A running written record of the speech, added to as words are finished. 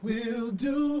We'll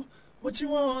do what you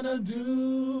wanna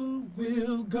do.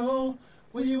 We'll go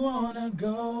where you wanna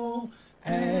go.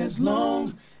 As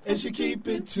long as you keep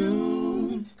it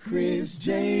tuned. Chris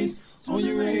J's on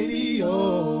your radio.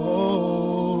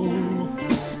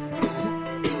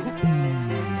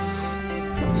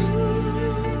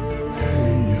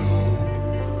 Hey y'all,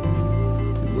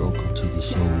 welcome to the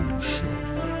Soul Show.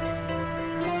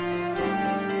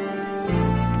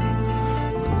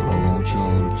 What I want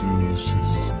y'all to do is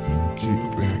just kick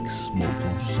back, smoke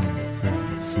on some fat,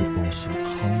 and sip on some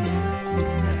cognac with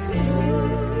a man. Can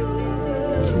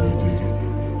you dig it?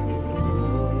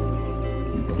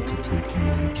 We're about to take you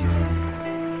on a journey.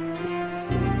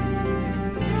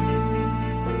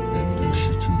 Introduce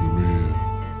you to the real.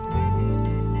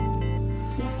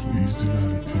 Please do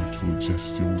not attempt to adjust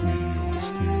your radio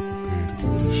instead. Prepare to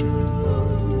condition your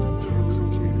mind and get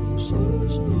intoxicated with some of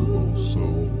this new old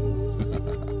soul.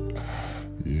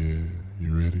 Yeah, you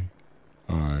ready?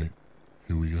 Alright,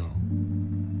 here we go.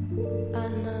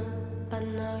 I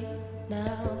know you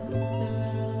now. It's a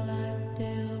real life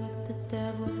deal with the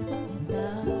devil for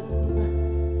now.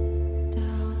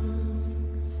 Down, 6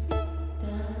 feet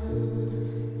down.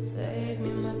 Save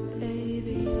me, my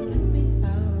baby, let me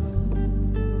out.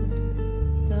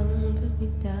 Don't put me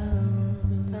down.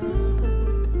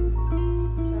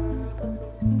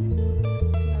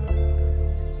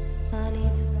 I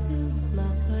need to do it my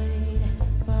way.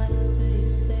 Whatever you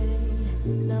say,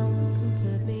 no one can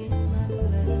put me in my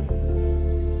place.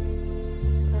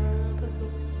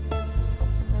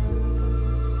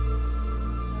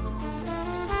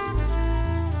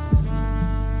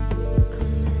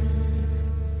 Come in,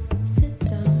 sit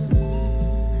down.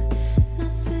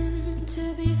 Nothing to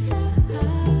be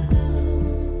found,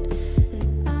 and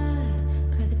I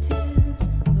cry the tears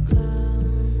of a clown.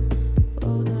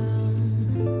 Fall down.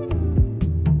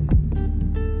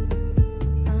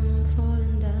 I'm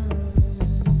falling down.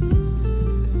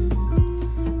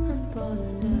 I'm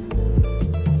falling down.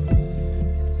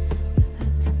 I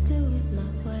had to do it my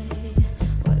way.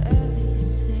 Whatever you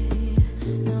say,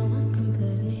 no one can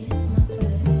put me in my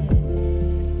place.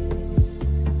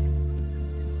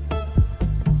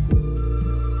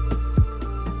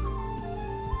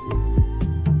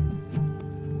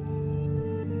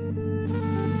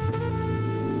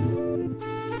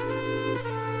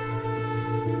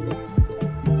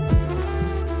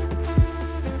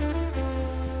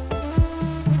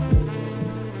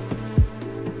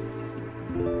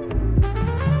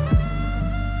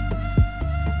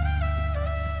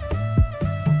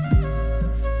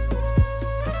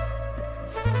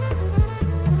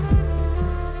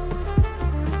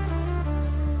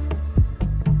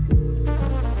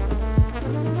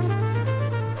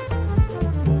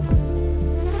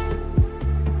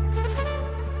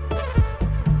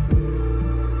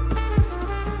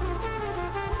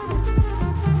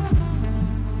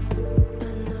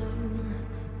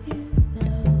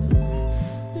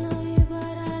 Know you,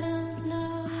 but I don't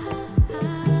know how.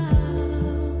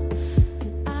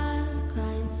 And I'm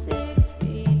crying 6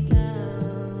 feet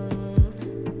down.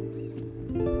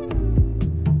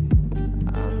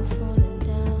 I'm falling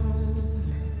down.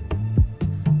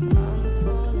 I'm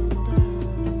falling down.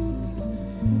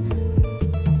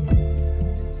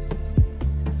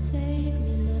 Save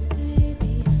me, my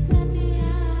baby, let me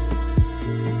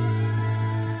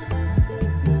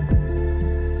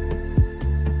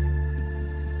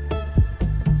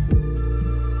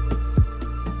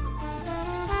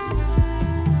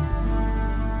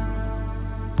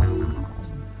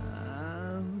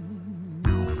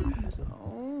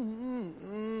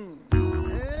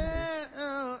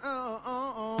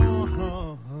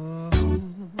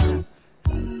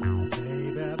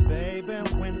Baby,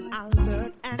 when I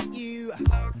look at you,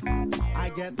 I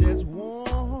get this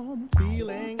warm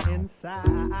feeling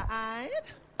inside.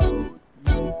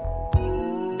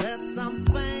 There's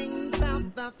something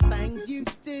about the things you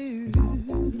do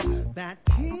that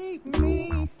keep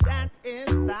me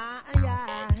satisfied. I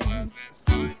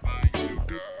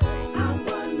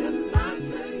wanna lie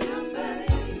to you,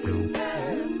 baby.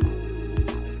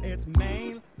 It's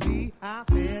mainly a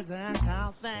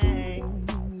physical thing,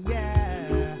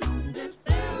 yeah. This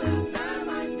feeling that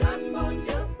I got for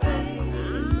you,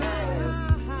 baby,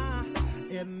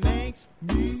 it makes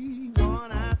me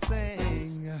wanna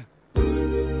sing.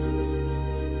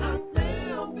 I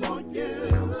feel for you.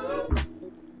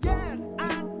 Yes, I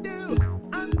do.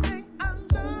 I think I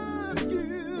love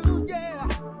you.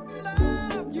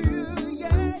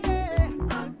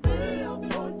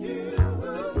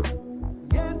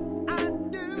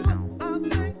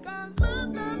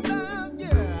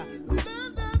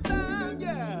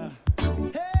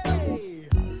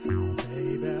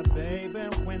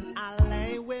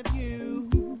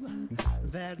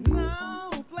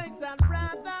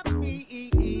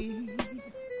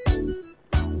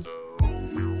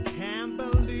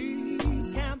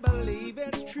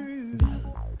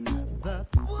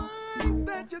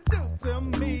 you do to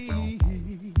me?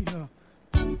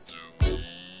 I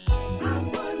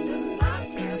wouldn't lie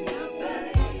to you,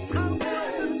 babe.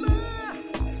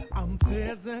 I'm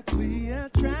physically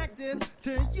attracted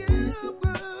to you.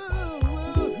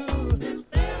 This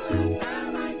feeling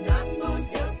that I got for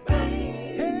you,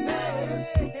 babe.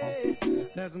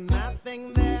 There's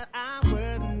nothing that I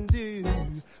wouldn't do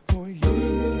for you.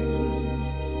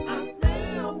 I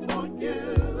feel for you.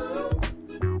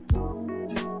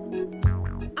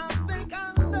 I think I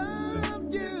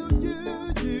love you.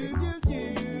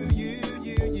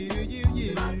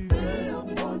 I feel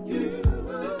for you.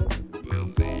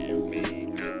 Believe me,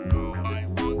 girl, I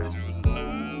want to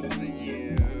love you. Love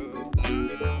you,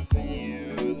 love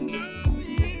you.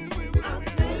 I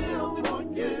feel for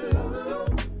you.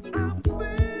 I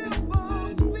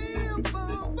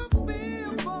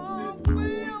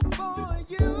feel for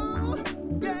you.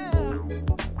 Yeah,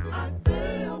 I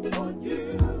feel for you.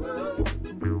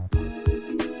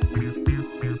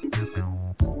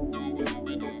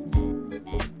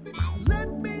 Let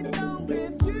me know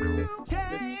if you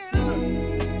can.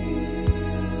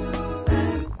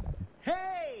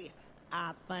 Hey,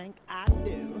 I think I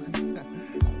do.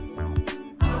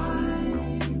 I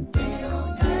feel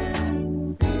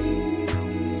and feel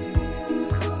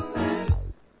that.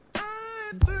 I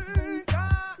think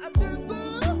I do.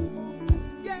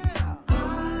 Yeah, I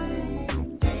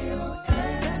feel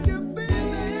and can you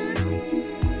feel it?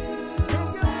 Can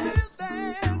you feel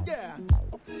that? Yeah.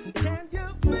 Can you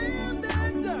feel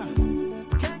that?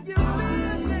 Can you feel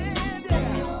it?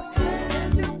 Yeah.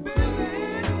 Can you feel it?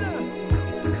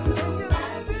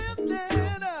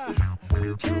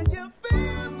 Can you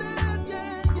feel that?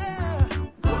 Yeah, yeah.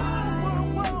 Whoa,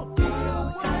 whoa,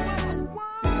 whoa,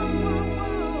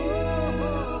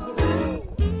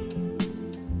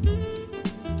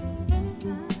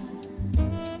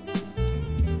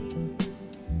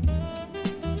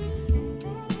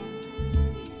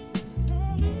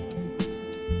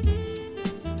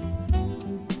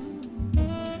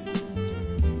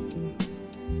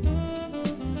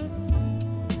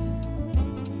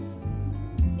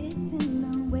 It's in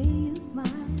the way you smile,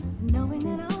 knowing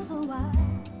that all the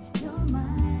while you're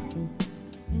mine,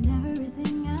 and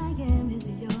everything I am is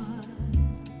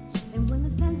yours. And when the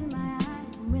sun's in my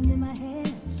eyes and wind in my hair,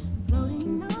 I'm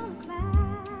floating on a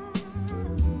cloud.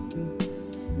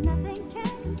 Nothing can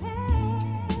compare.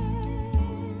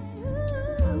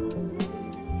 Stay.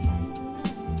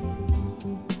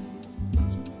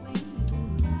 Watching the way you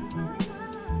move,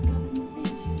 loving the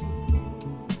things you do.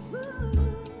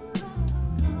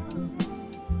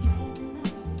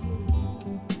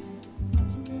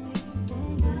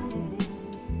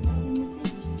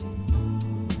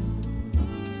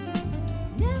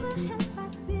 Never have I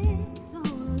been so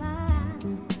alive.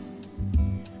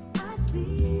 I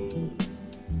see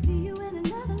you in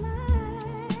another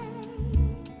light.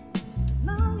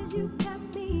 Long as you got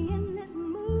me in this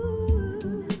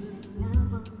mood, I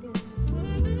won't do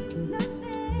nothing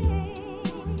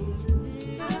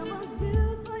I won't do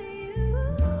for you.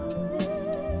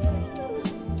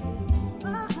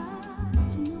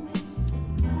 Watching the way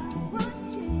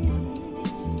watching,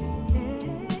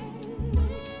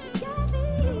 got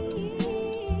me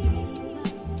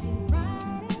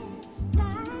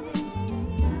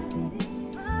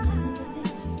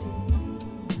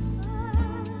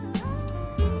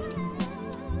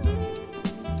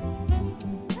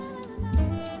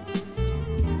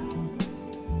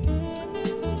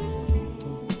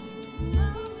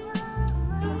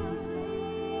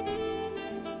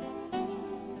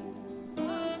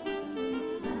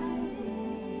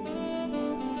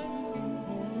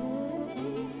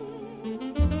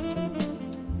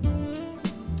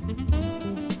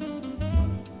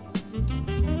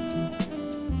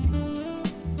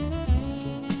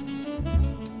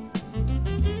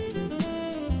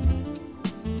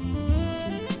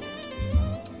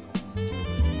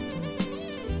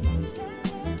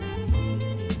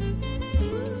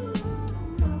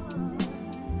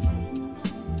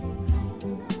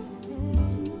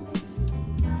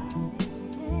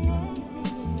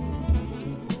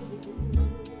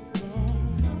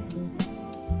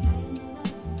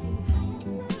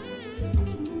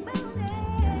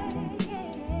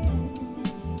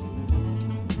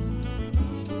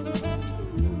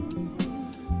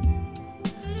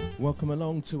Welcome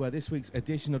along to this week's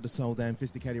edition of the Soul Dan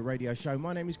Phisticated Radio Show.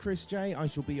 My name is Chris J. I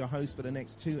shall be your host for the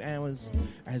next 2 hours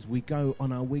as we go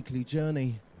on our weekly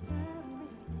journey.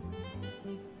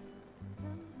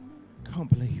 Can't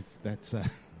believe that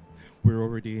we're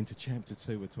already into Chapter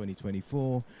 2 of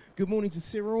 2024. Good morning to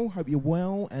Cyril. Hope you're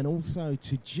well. And also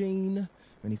to Jean.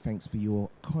 Many thanks for your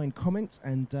kind comments,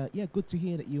 and yeah, good to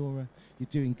hear that you're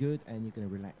doing good and you're going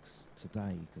to relax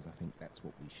today, because I think that's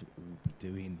what we should all be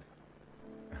doing.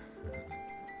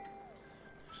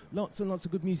 Lots and lots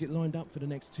of good music lined up for the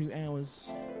next 2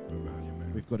 hours. Remember how you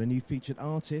made We've got a new featured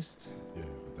artist. Yeah,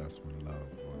 but that's when love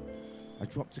was I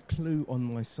dropped a clue on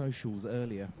my socials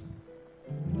earlier,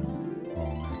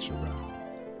 all natural.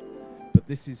 but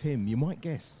this is him. You might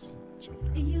guess. Check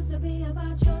It it used to be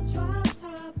about your drop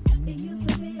top. It used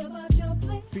to be about your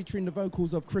play. Featuring the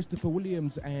vocals of Christopher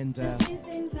Williams and See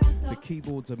things I the thought.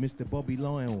 keyboards of Mr. Bobby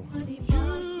Lyle. Money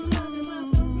bought. You talking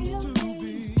about the real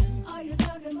thing? Are you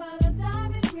talking about a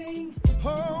diamond ring?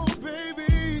 Oh,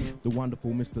 baby, The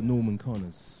wonderful Mr. Norman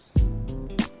Connors.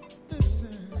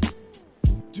 listen.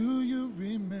 Do you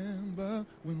remember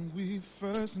when we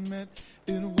first met?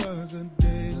 It was a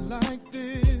day like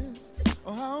this.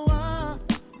 Oh, how I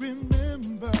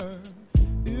remember.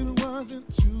 It wasn't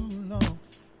too long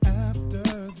after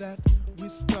that we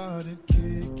started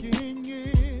kicking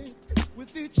it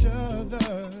with each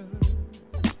other.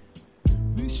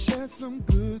 We shared some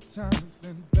good times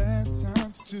and bad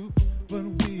times too, but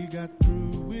we got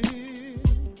through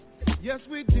it. Yes,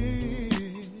 we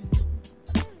did.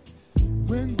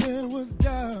 When there was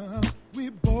doubt, we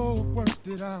both worked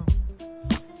it out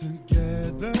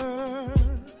together.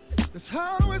 That's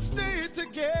how we stayed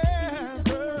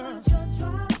together. Your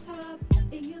drop top.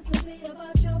 It used to be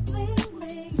about your bling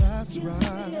bling. That's Used to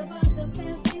be right. about the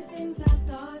fancy things I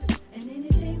thought, and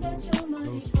anything that your money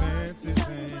Those bought. fancy You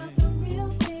talking things. about the real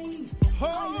thing? Are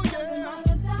Oh, you talking yeah. about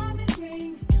a diamond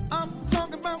ring? I'm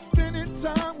talking about spending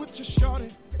time with your shorty.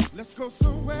 Let's go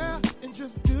somewhere and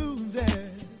just do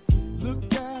this.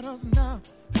 Look at us now,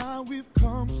 how we've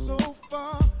come so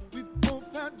far. We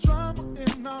both had drama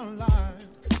in our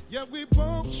lives. Yeah, we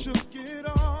both shook it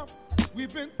off.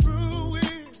 We've been through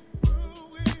it,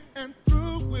 and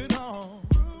through it all.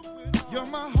 You're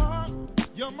my heart,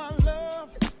 you're my love.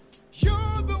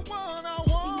 You're the one I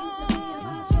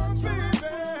want,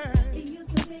 baby. It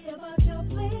used to be about your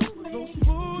bling bling. Those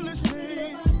foolish Used to be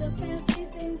things. about the fancy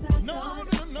things I No,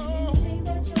 thought. no, no. And anything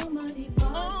that your money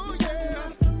bought. Oh, You talking yeah.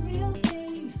 about the real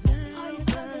thing? Are you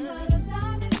talking about a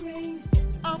diamond ring?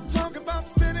 I'm talking about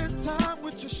spending time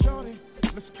with your shorty.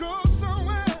 Let's go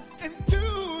somewhere and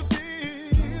do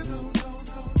this.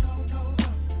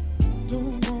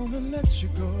 Don't wanna let you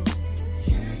go.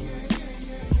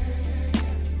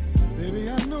 Baby,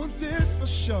 I know this for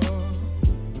sure.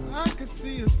 I could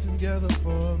see us together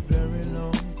for a very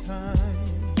long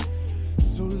time.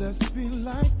 So let's be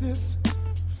like this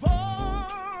for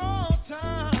all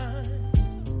time.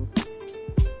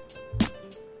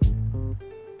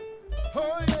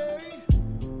 Oh yeah.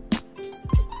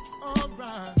 All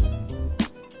right.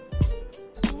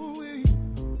 Ooh-wee.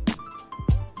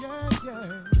 Yeah,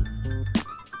 yeah.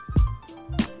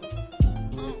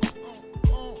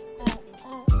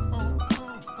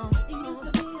 It used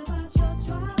to be about your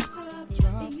drop top.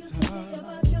 It used to be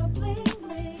about your bling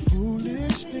bling. Foolish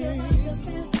Used to be about thing. the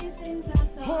fancy things I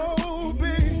thought. Oh, And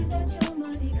babe. anything that your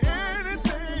money bought.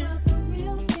 Anything. You talking about the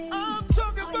real thing? I'm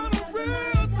talking Are you about a talking real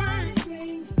about a thing. diamond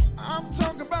ring? I'm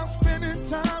talking about spending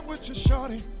time with your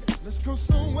shorty. Let's go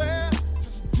somewhere,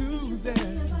 just do It used to be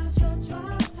that. about your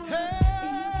drop top. Hey. It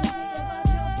used to be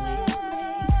about your bling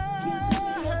bling. Used to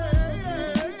be about the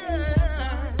fancy things I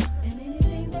thought. And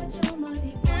anything that your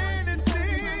money bought.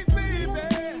 Anything, baby.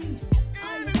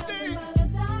 Are you talking about a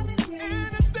diamond ring?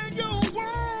 Anything you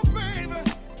want, baby.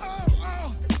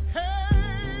 Oh,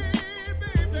 hey,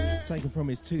 baby. Taken from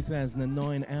his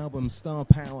 2009 album Star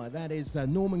Power. That is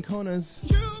Norman Connors,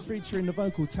 featuring the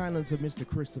vocal talents of Mr.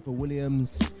 Christopher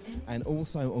Williams, and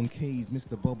also on keys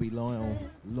Mr. Bobby Lyle,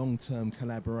 long-term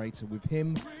collaborator with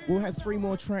him. We'll have 3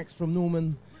 more tracks from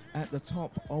Norman at the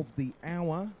top of the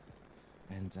hour,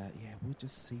 and yeah, we'll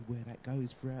just see where that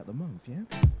goes throughout the month. Yeah,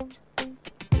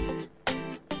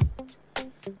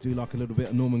 do like a little bit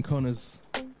of Norman Connors.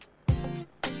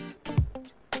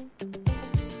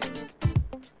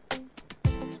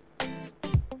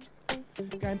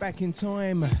 Going back in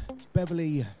time,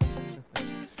 Beverly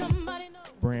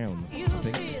Brown, I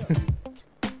think.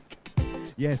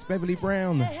 Yes, Beverly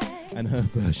Brown and her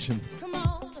version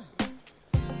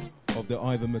of the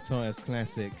Ivan Matthias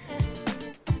classic.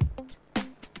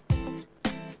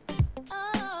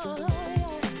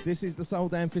 This is the Soul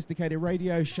Damn Phisticated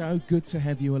radio show. Good to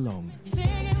have you along.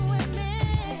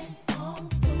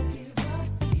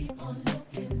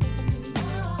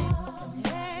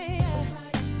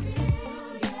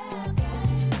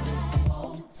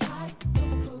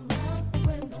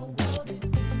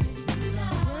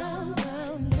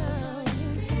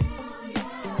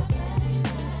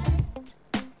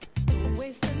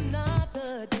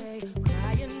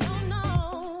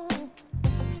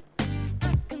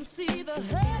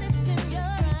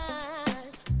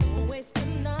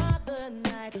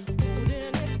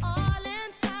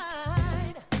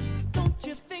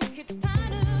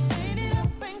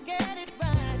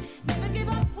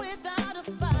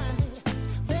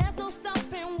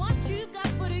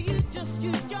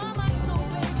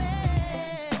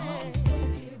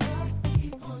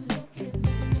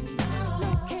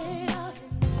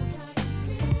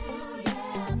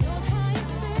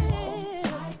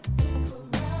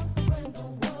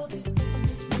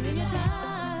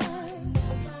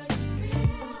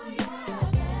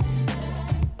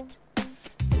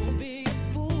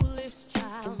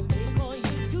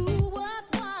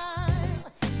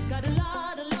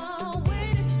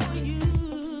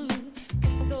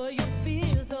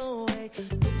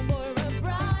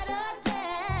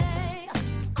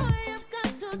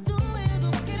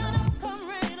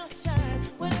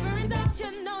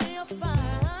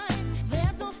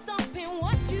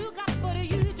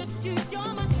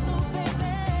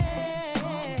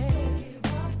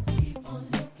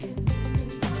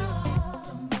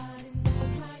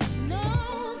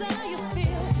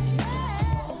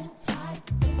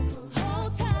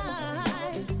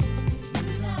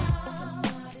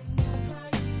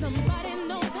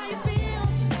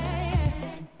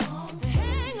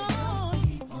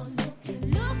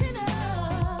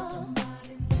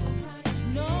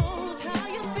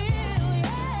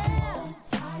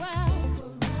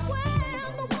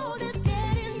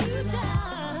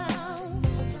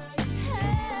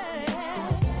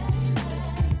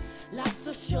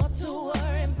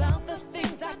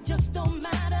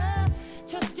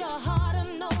 heart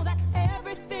and know that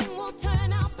everything will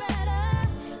turn out better.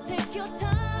 Take your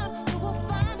time, you will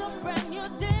find a brand new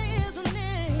day, isn't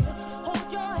it?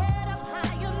 Hold your head up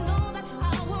high, you know that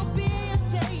I will be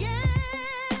saying,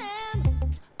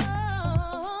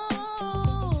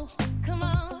 oh, come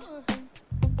on.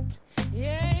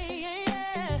 Yeah, yeah,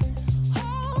 yeah.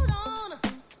 Hold on.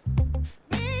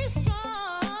 Be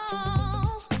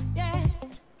strong. Yeah.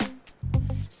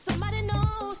 Somebody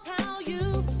knows how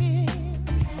you feel.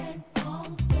 Hang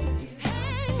on.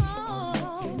 Hang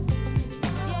on.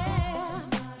 Yeah.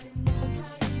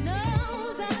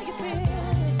 Knows how you feel.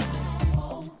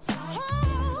 Hold tight.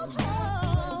 Hold.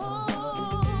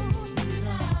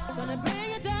 Gonna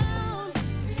bring it down.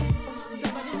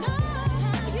 Somebody knows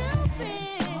how you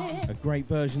feel. A great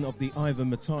version of the Ivan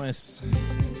Matthias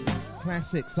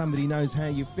classic, Somebody Knows How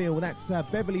You Feel. That's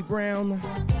Beverly Brown,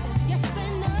 Yes, they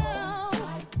know.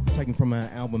 taken from her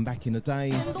album back in the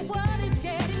day. And the world is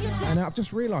getting you down. And I've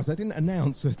just realised I didn't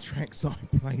announce the tracks I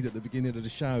played at the beginning of the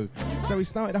show. So we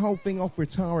started the whole thing off with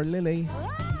Tara Lily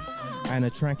and a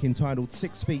track entitled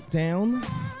 6 Feet Down.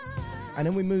 And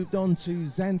then we moved on to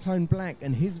Xantone Black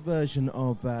and his version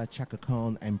of Chaka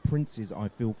Khan and Prince's I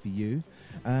Feel For You.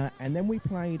 And then we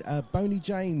played Boney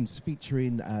James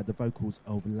featuring the vocals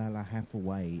of Lala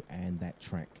Hathaway and that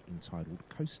track entitled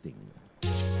Coasting.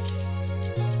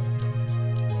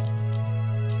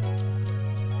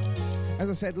 As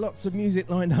I said, lots of music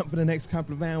lined up for the next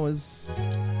couple of hours.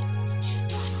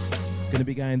 Going to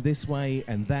be going this way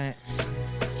and that.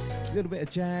 A little bit of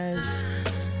jazz.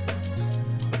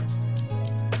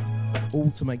 All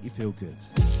to make you feel good.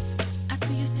 I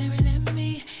see you staring at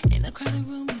me in a crowded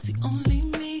room. You see only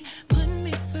me. Putting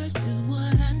me first is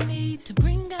what I need to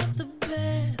bring out the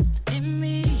best in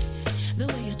me. The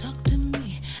way you talk to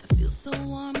me, I feel so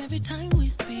warm every time we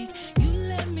speak. You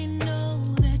let me know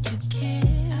that you care.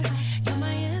 You're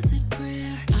my answered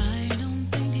prayer. I don't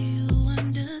think you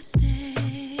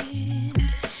understand.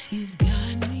 You've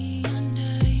got me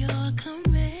under your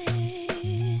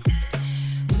command.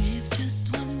 With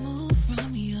just one move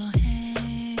from your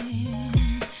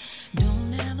hand.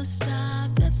 Don't ever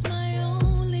stop, that's my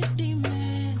only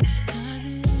demand. 'Cause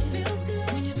it feels good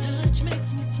when your touch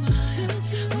makes me smile.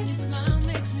 When your smile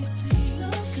makes me sing.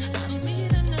 I don't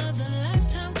need another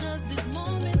lifetime 'cause this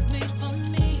moment's made for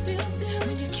me. Feels good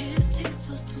when your kiss tastes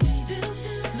so sweet. Feels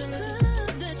good the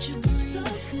love that you bring. So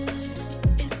good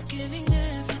it's giving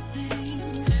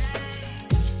everything.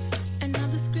 And now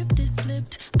the script is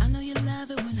flipped. I know you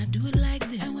love it when I do it like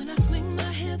this. And when I swing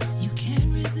my hips, you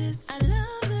can't resist. I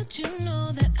love that you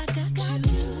know that I got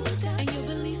you. And your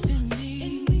belief in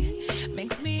me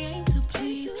makes me aim to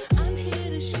please. I'm here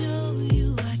to show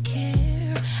you I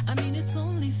care. I mean, it's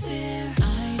only fair.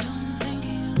 I don't think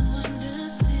you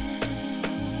understand.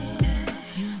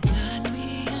 You've got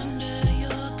me under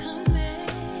your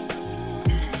command.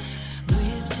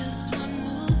 With just one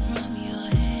move from your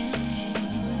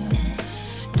hand.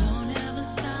 Don't ever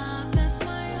stop, that's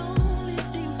my only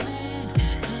demand.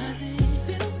 'Cause it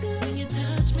feels good when your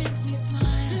touch makes me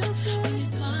smile. When your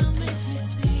smile makes me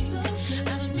sing. I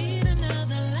don't need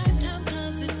another lifetime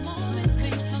 'cause this moment's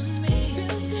made for me.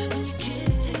 When your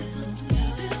kiss tastes so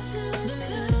sweet. The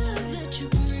love that you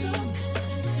bring.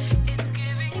 It's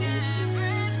giving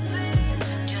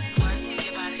everything. Just work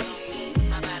your body on me,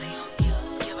 my body on you.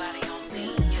 Your body on me,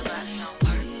 your body on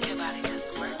work. Your body just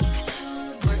work.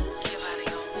 Work your body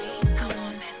on me. Come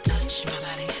on and touch my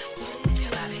body. Move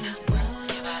your body. Work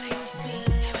your body on me,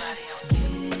 your body on you.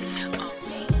 On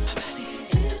me, my body.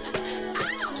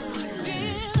 It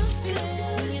feels good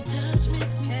when your touch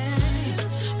makes me smile.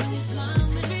 When your smile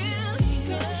makes me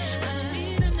sing. I don't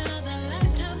need another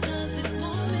lifetime 'cause this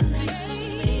moment's made for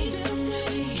me.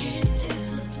 When your kiss tastes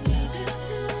so sweet.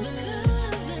 The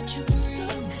love that you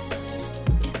bring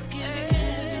is giving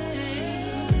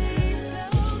everything.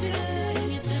 Feels good when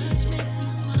your touch makes me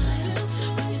smile.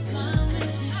 When your smile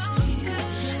makes me sing.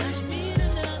 I don't need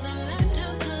another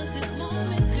lifetime 'cause this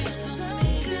moment's made for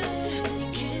me. When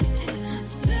your kiss tastes so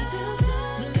sweet.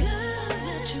 The love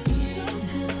that you bring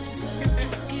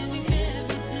is giving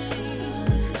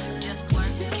everything. Just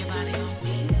work your body on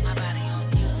me, my body on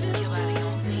you. Your body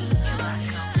on me, your body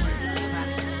on work. Your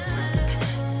body just work.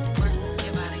 Work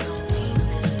your body on me.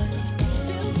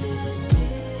 Feels good.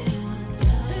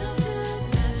 Feels good.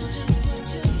 That's just what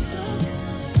you're so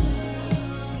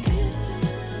good.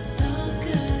 So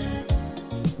good.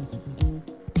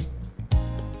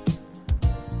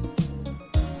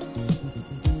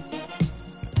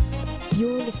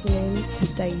 You're listening to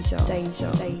Deja.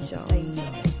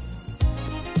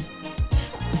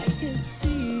 I can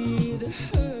see the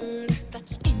hurt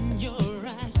that's in your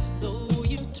eyes, though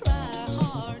you try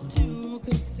hard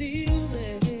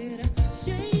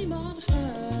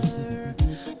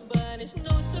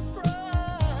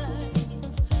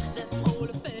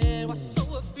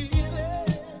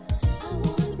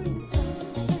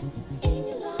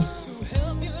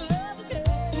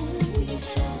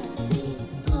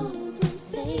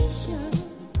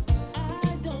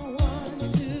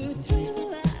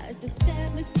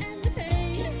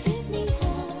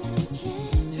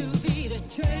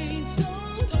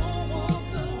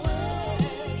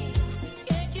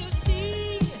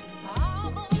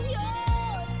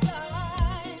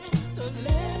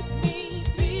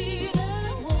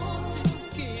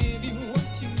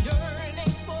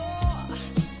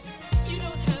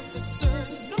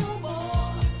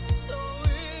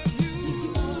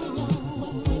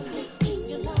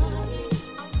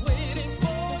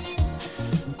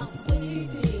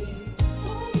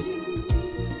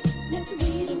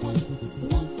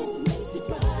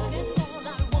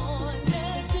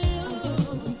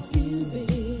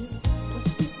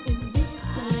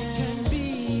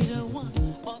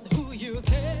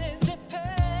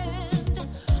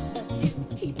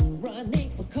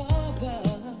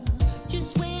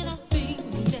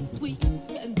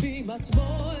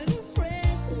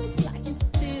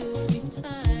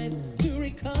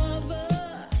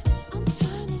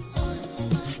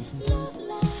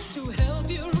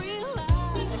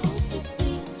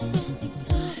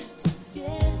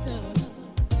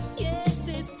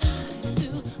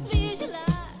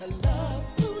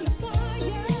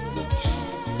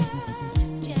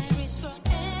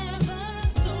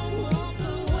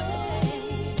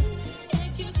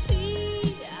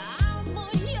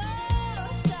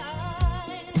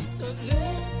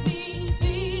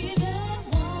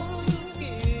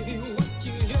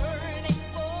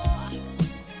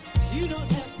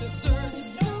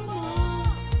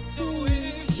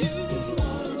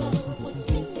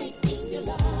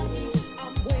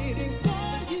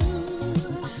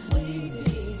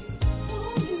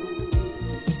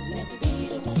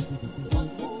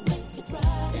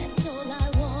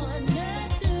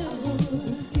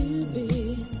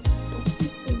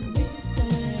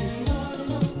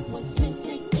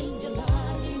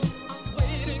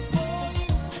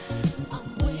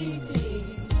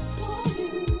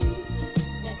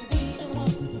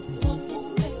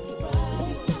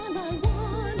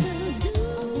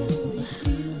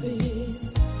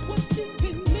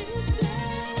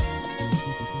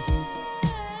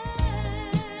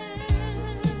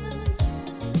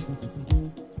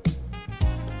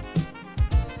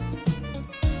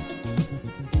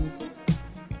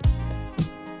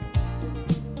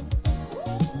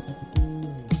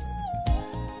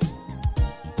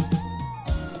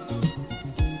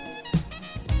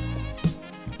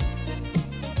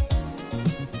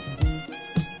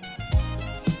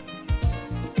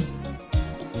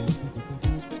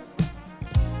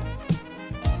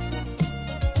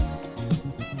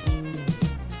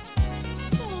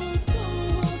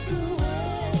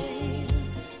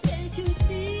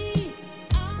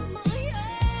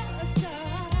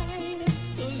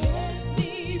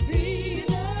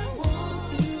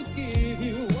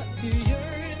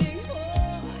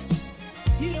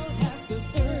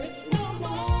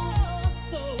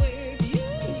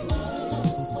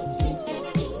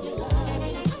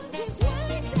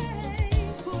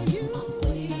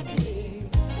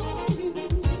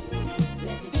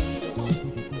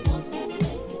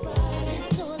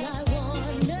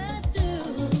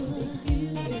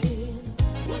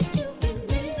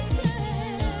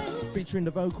featuring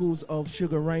the vocals of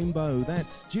Sugar Rainbow.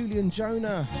 That's Julian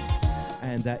Jonah.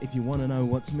 And if you want to know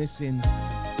what's missing,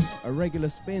 a regular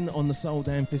spin on the Soul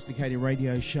Damn Phisticated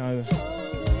radio show.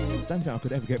 Don't think I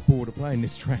could ever get bored of playing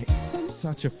this track.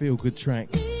 Such a feel-good track.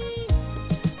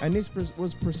 And this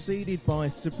was preceded by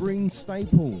Sabrine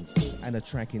Staples and a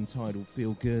track entitled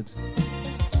Feel Good.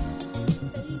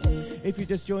 If you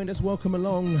just joined us, welcome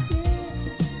along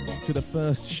to the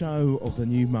first show of the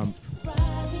new month.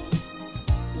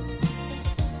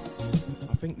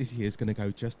 I think this year's going to go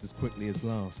just as quickly as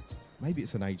last. Maybe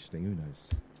it's an age thing, who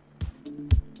knows?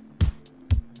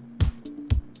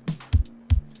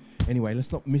 Anyway,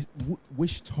 let's not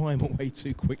wish time away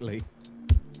too quickly.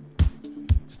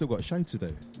 Still got a show to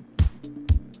do.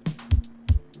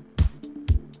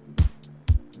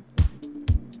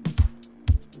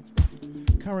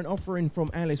 Current offering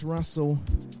from Alice Russell.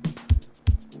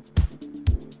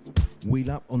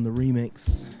 Wheel Up on the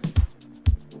remix.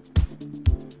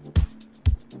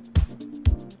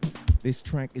 This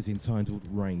track is entitled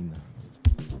Rain.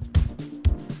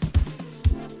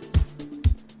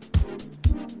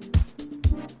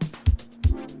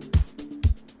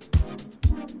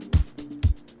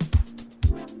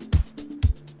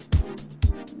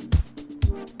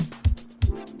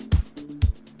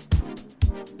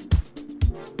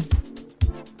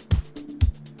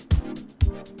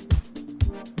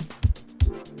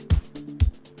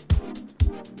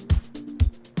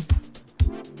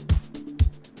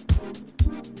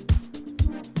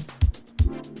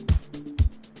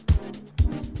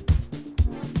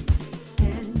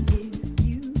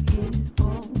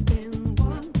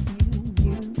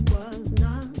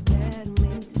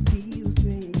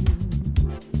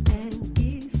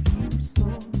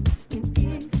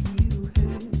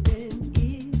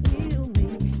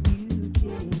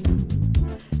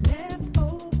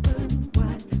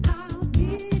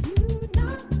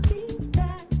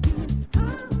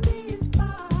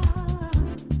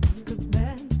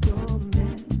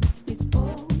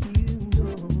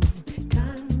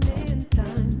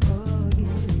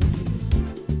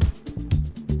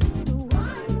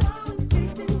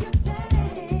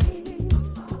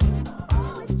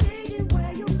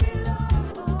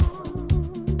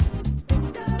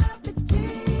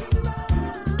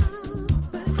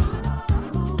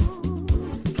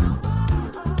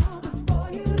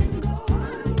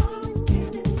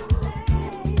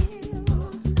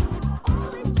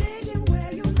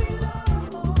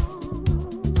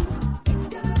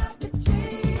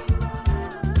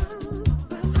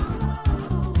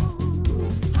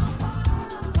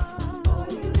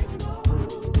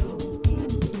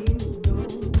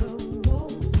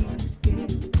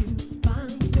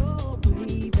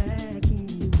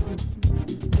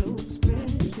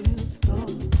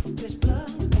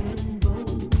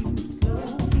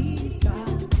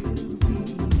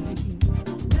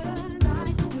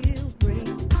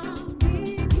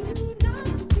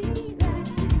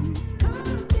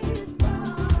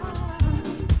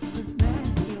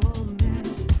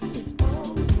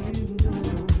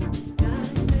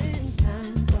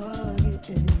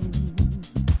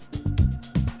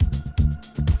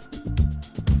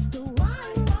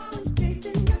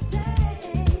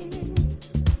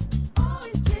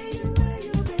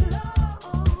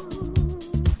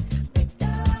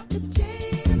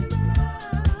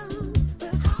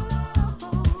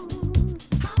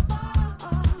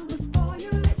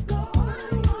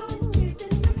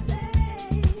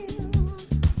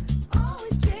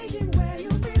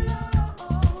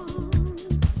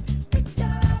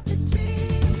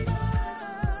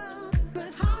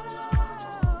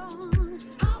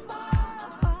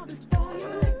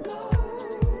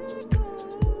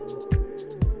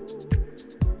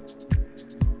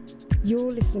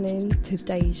 listening to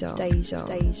Deja.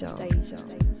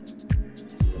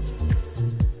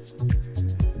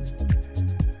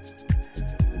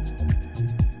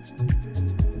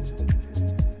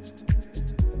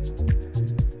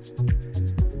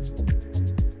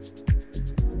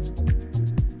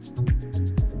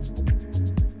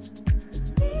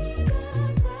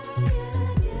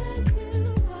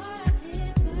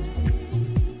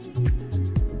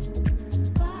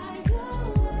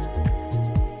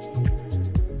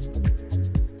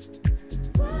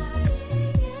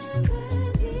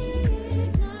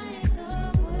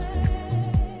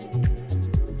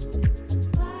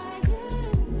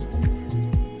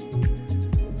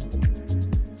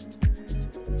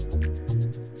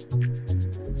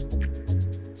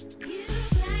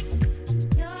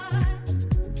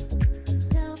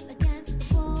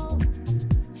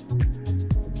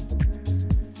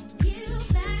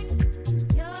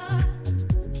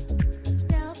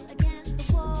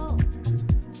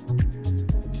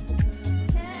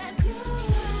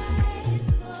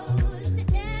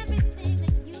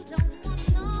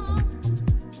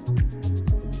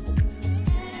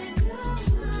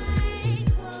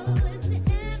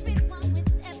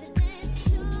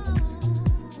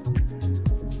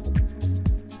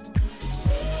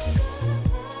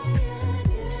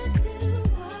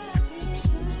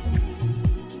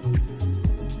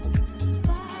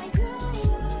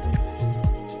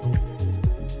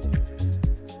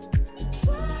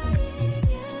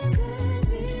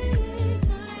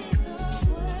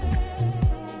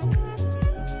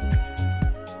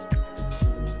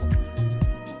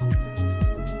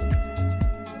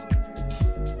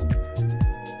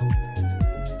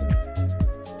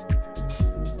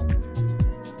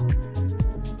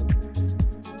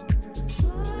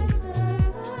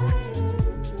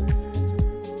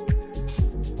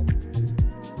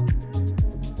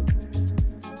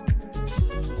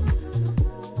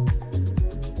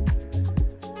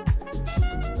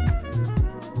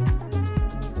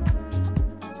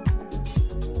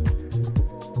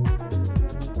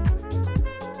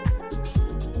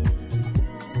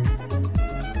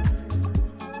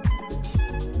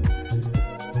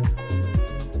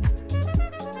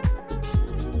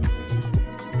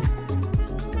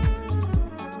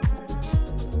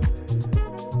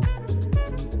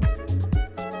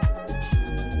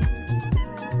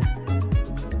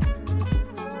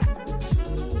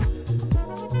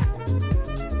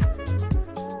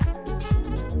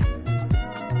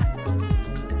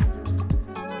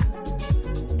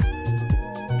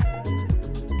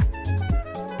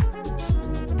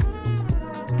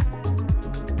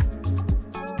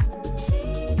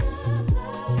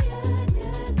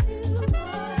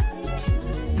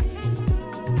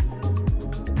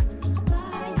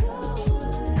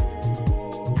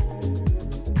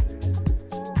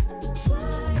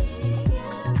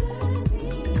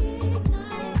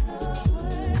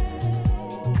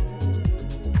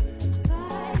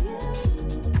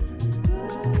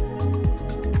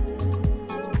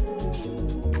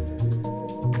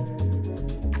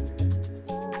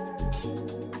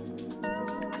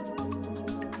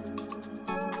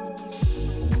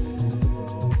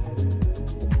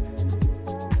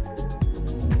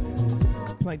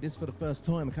 Played this for the first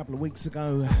time a couple of weeks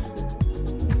ago.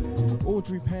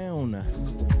 Audrey Pound,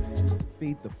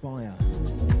 Feed the Fire.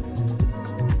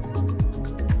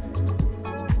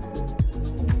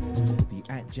 The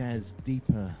At Jazz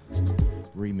Deeper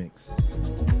remix.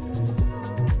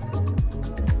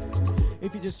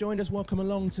 If you just joined us, welcome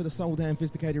along to the Soul Down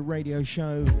Phisticated radio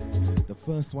show, the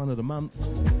first one of the month.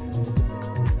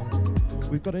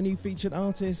 We've got a new featured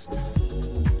artist,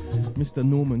 Mr.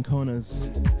 Norman Connors.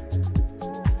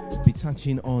 Be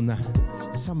touching on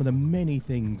some of the many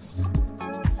things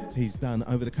he's done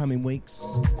over the coming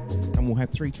weeks, and we'll have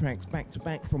 3 tracks back to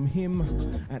back from him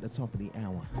at the top of the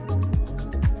hour.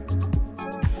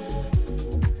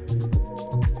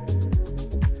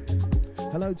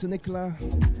 Hello to Nicola.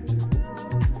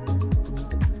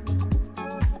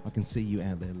 I can see you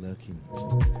out there lurking.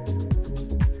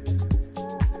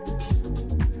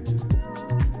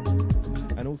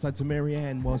 And also to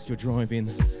Marianne, whilst you're driving,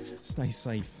 stay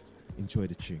safe. Enjoy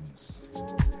the tunes.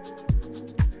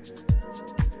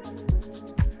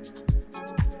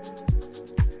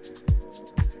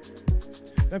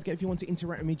 Don't forget, if you want to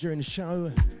interact with me during the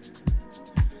show,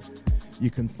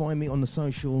 you can find me on the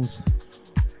socials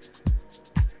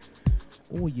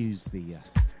or use the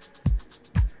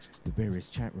various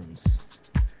chat rooms.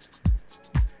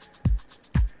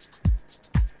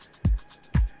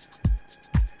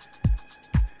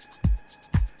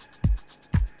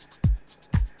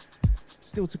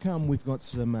 Still to come, we've got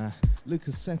some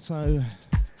Lucas Seto,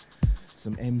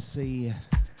 some MC,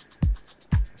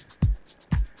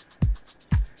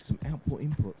 some output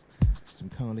input, some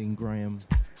Carleen Graham,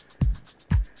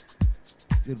 a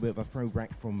little bit of a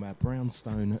throwback from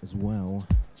Brownstone as well.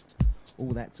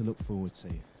 All that to look forward to.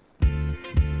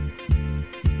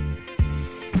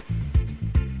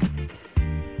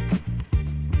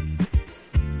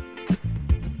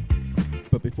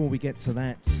 But before we get to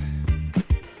that,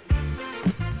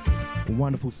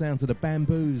 wonderful sounds of the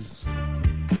Bamboos,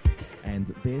 and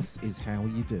this is how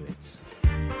you do it.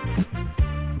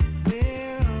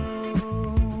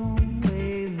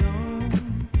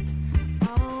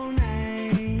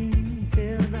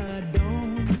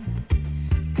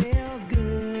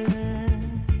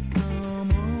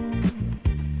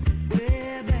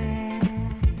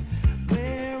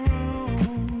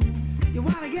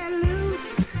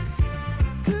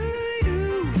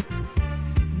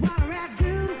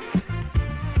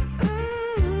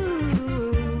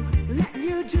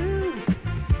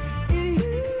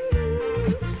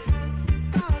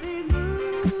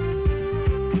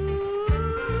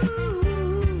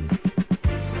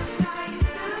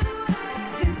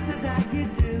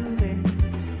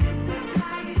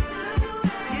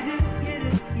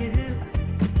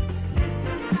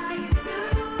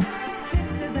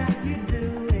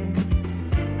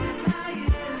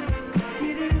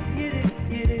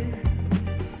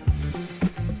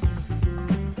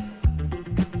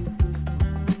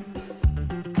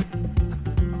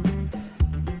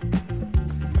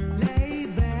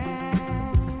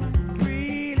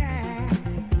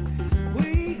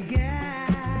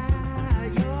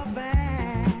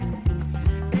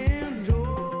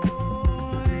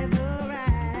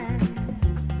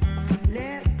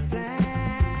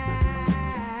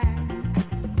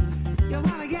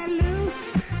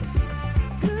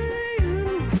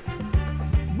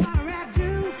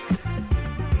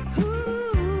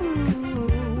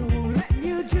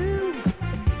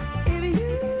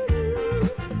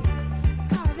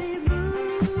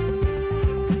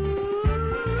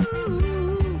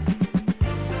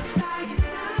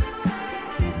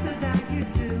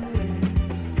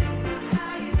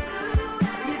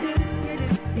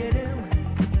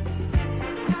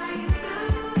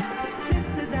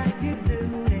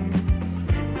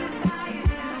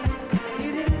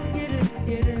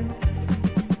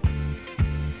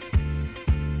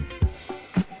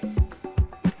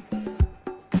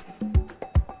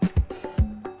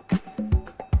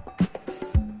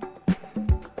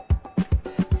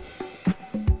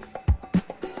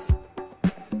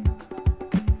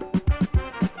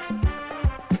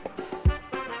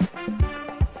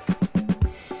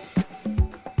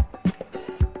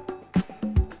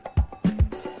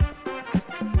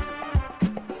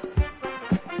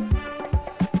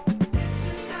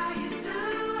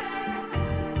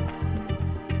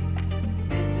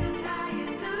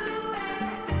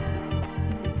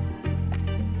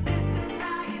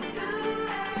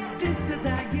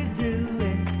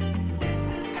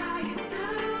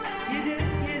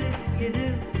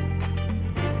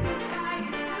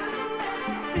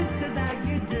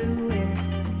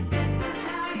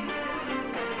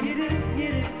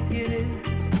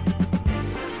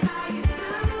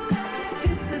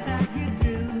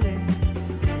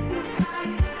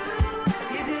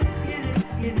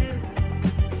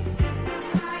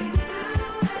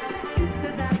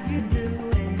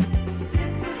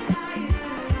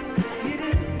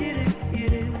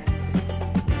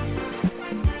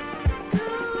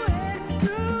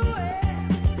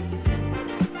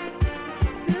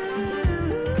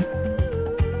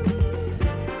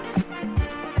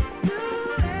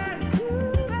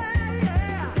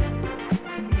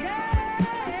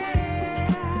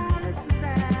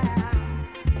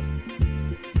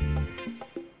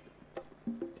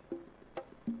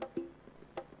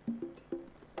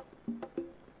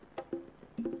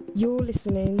 You're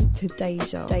listening to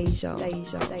Deja. This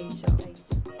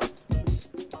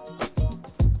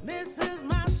is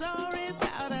my story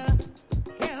about a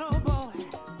ghetto boy.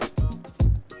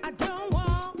 I don't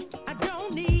want, I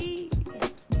don't need,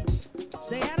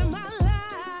 stay out of my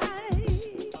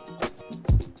life.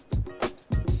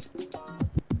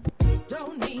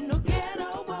 Don't need no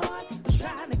ghetto boy who's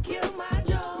trying to kill my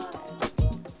joy.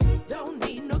 Don't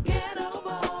need no ghetto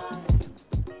boy.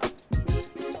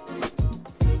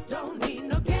 Don't need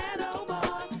no ghetto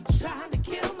boy who's trying to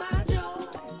kill my joy.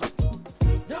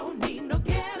 Don't need no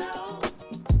ghetto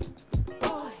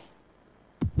boy.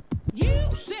 You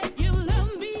said you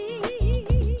love me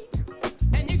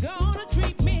and you're gonna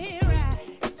treat me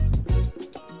right.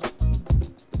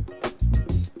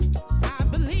 I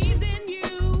believed in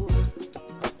you,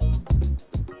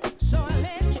 so I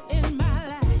let you in my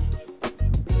life.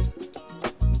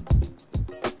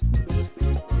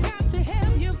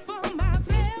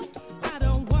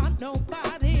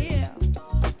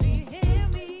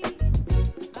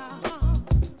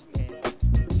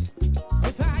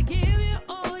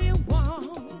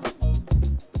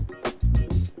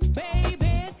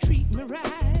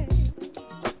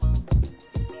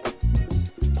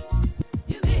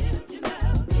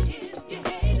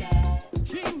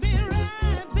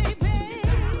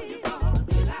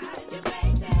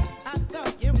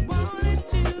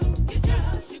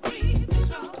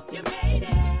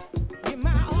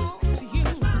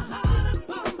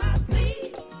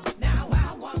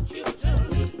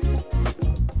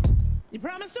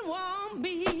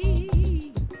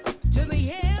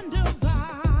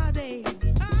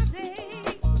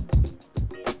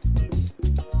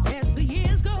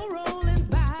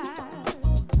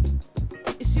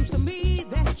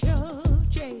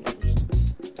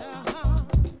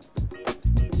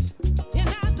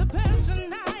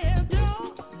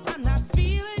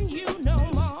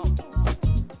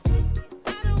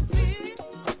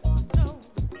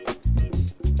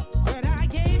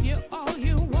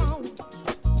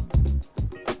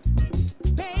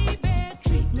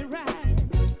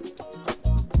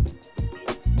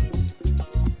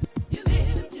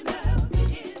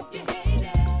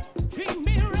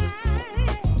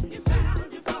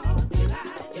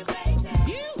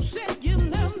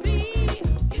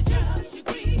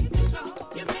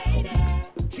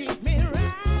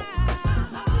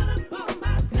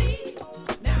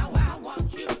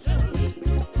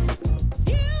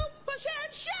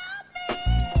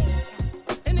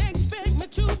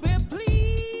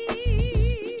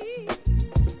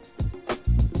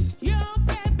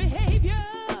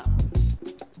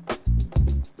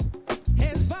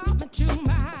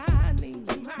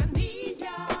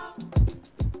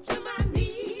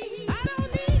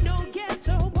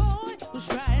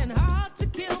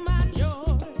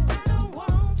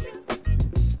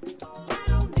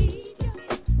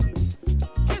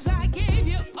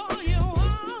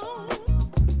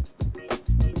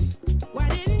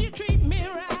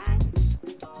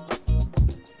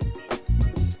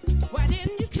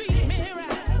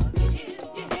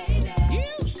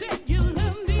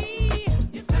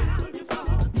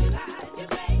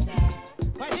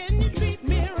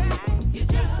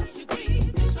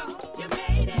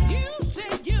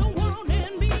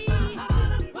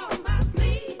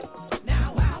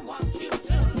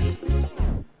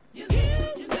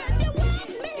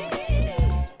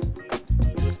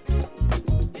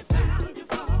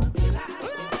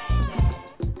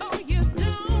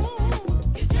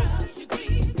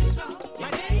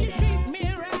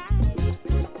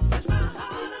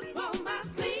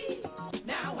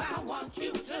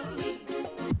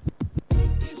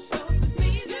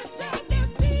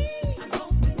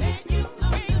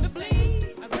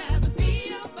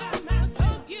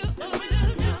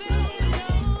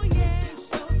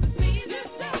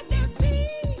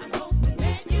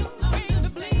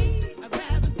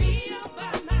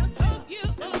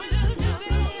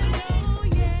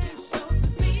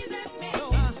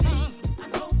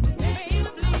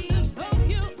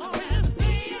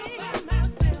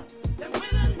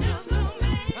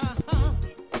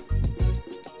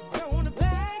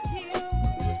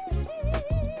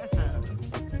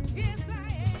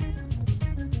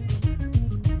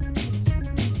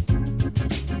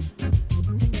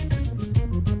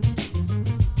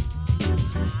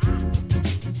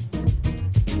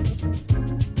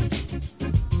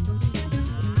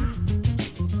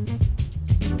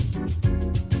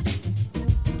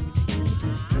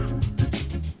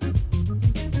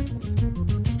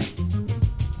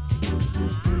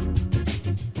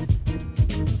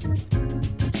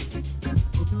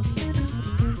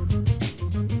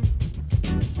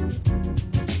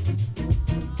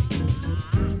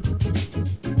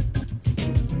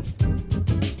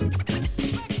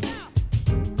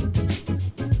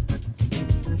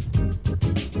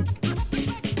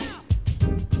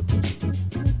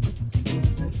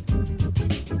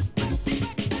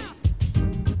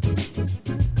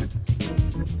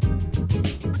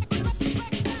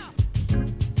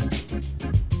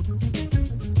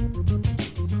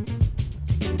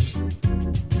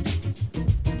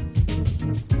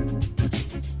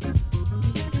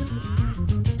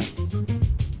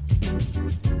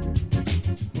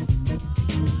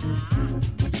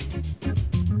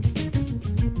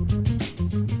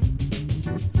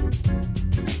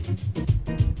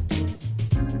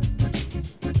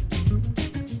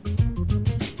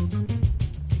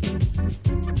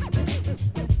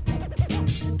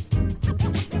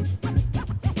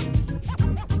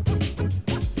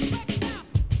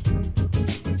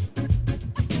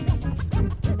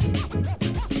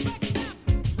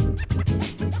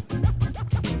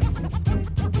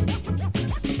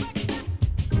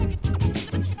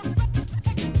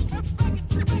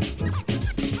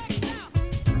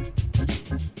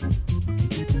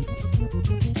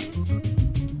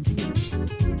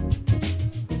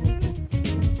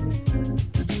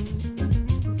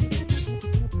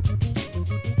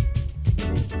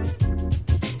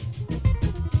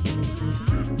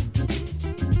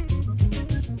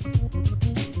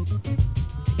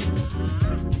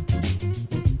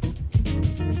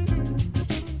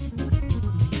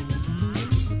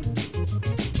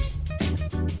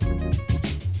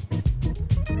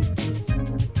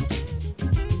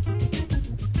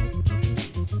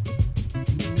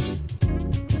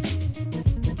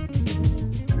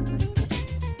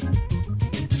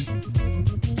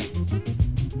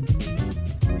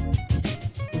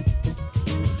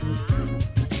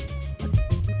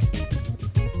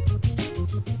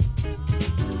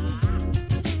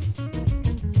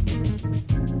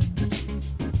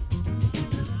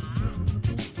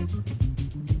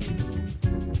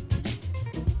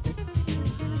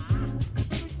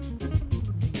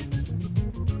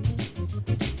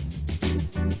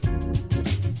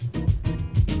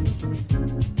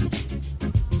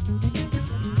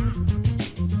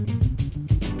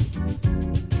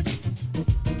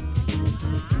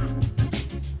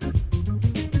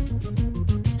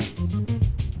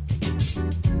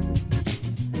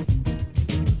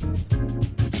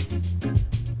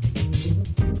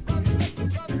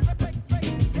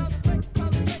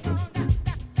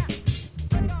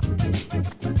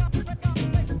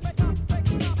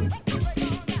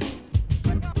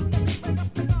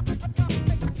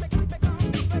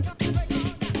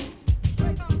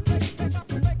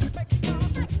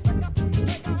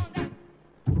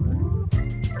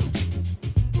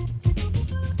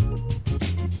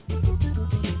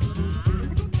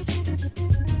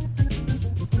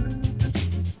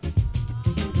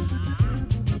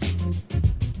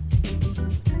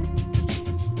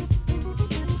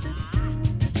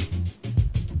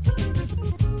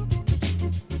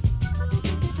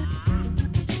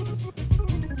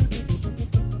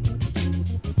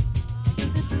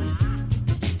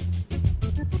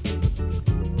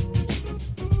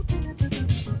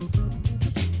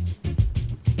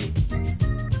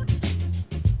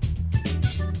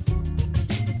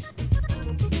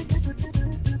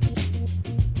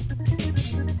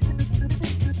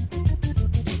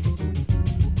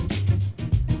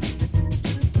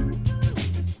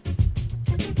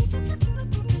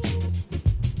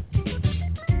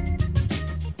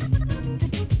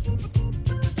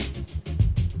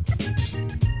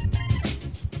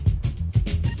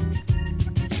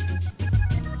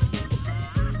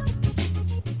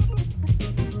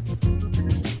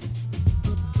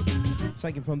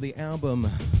 Taken from the album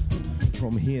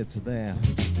From Here to There.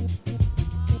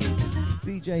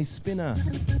 DJ Spinner,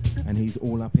 and he's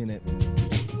all up in it.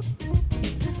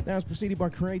 Now it's preceded by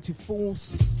Creative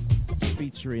Force,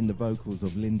 featuring the vocals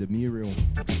of Linda Muriel.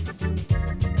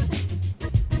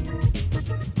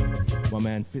 My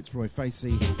man Fitzroy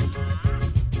Facey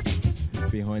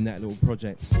behind that little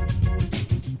project.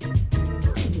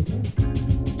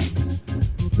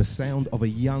 The sound of a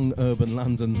young urban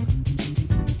London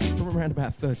from around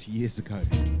about 30 years ago.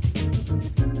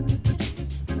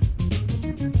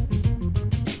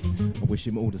 I wish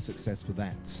him all the success with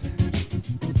that.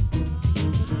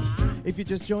 If you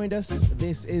just joined us,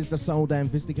 this is the Soul Damn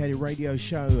Phisticated radio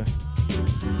show.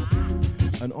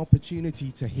 An opportunity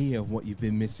to hear what you've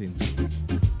been missing.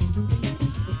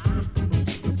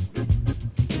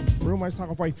 We're almost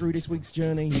halfway through this week's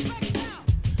journey.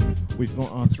 We've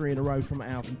got our 3 in a row from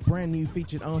our brand new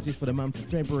featured artist for the month of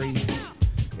February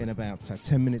in about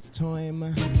 10 minutes time.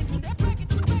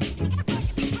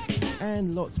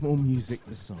 And lots more music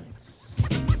besides.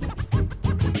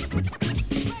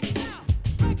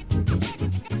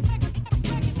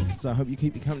 So I hope you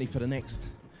keep me company for the next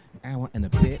hour and a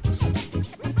bit.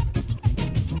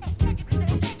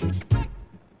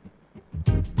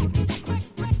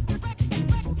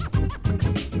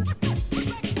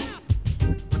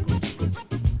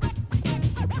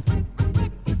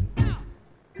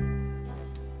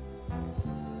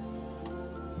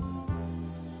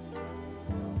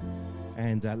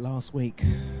 And last week,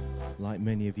 like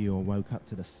many of you, I woke up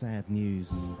to the sad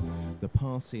news, the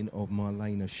passing of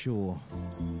Marlena Shaw.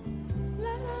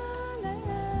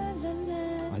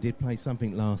 I did play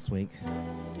something last week,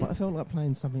 but I felt like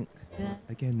playing something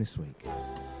again this week.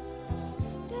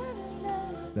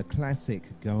 The classic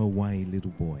Go Away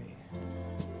Little Boy.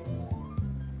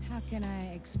 How can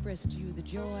I express to you the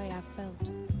joy I felt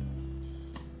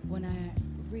when I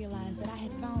realized that I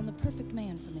had found the perfect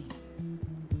man for me?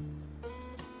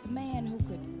 The man who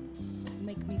could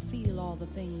make me feel all the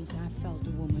things I felt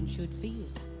a woman should feel.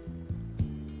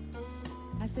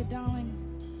 I said, darling,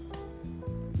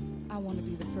 I want to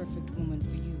be the perfect woman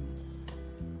for you.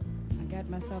 I got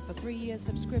myself a 3-year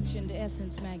subscription to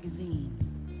Essence magazine.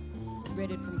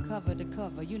 Read it from cover to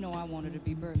cover. You know I wanted to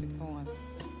be perfect for him.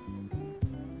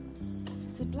 I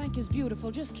said, Blank is beautiful.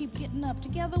 Just keep getting up.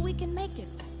 Together we can make it.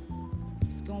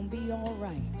 It's gonna be all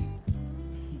right.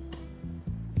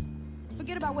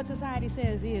 Forget about what society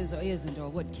says is or isn't, or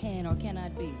what can or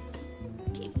cannot be.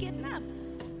 Keep getting up.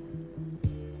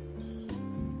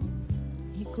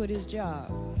 He quit his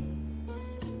job.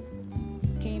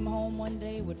 Came home one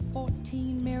day with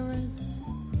 14 mirrors,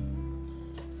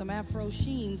 some Afro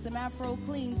sheen, some Afro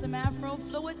clean, some Afro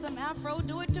fluid, some Afro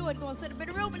do it to it. Gonna sit up in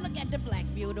the room and look at the black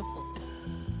beautiful.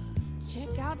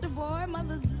 Check out the boy,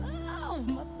 mother's love,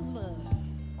 mother's love.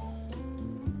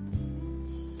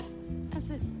 I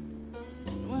said,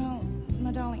 well,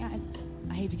 my darling,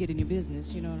 I hate to get in your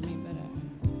business, you know what I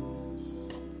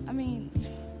mean,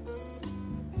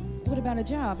 but what about a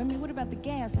job? I mean, what about the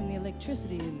gas and the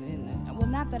electricity? Well,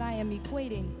 not that I am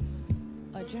equating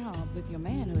a job with your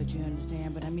manhood, you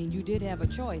understand, but I mean, you did have a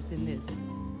choice in this.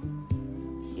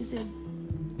 He said,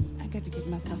 I got to get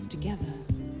myself together.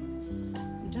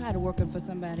 I'm tired of working for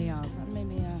somebody else.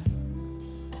 Maybe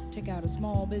take out a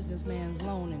small businessman's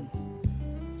loan and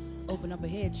open up a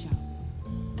head shop.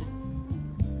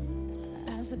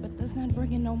 I said, but that's not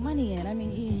bringing no money in. I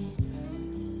mean,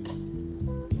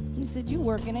 he said, you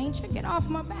working, ain't you? Get off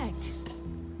my back.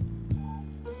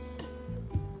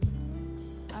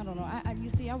 I don't know. You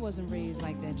see, I wasn't raised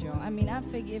like that, y'all. I mean, I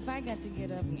figure if I got to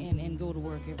get up and go to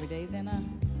work every day, then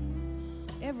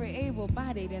every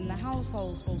able-bodied in the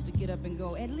household's supposed to get up and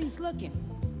go, at least looking.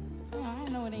 I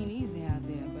know it ain't easy out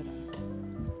there, but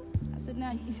I said,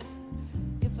 now,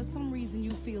 if for some reason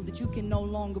you feel that you can no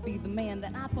longer be the man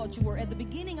that I thought you were at the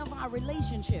beginning of our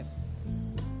relationship,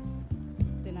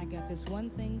 then I got this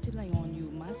one thing to lay on you,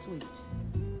 my sweet.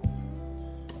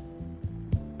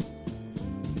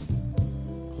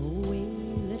 Go away,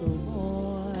 little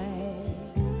boy.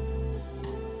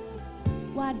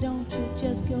 Why don't you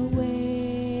just go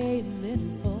away, little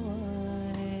boy?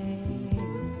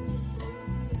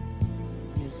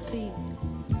 You see,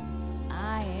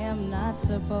 I am not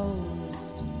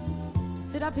supposed to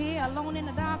sit up here alone in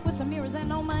the dark with some mirrors and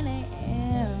no money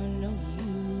and no you.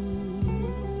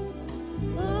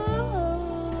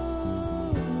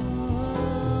 Oh,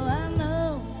 I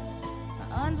know,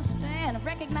 I understand, I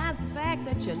recognize the fact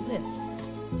that your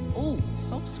lips, oh,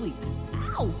 so sweet,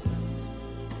 ow,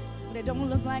 but it don't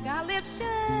look like our lips,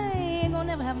 ain't gonna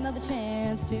never have another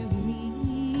chance to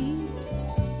meet.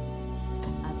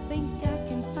 I think I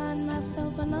can find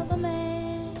myself another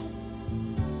man,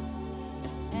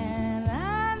 and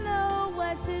I know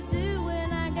what to do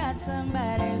when I got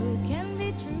somebody who can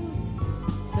be true.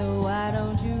 So why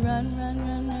don't you run, run,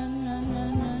 run, run, run,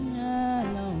 run, run,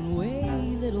 run on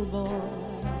away, little boy.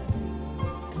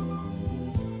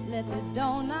 Let the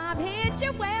doorknob hit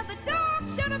you where the dog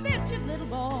should have bit you, little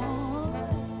boy.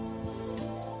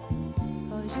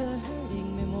 'Cause you're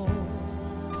hurting me more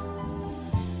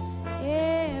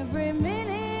every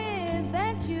minute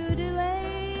that you delay.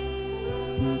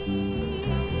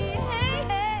 Hey,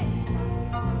 hey.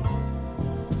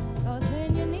 'Cause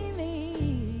when you need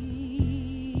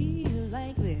me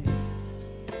like this,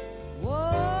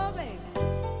 whoa, baby,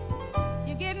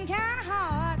 you're getting kind of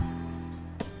hard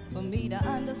for me to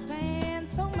understand.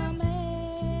 So my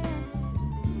man,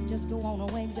 just go on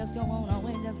away, just go on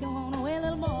away, just go on away,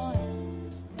 little boy,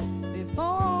 before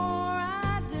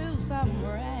I do something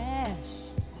rash.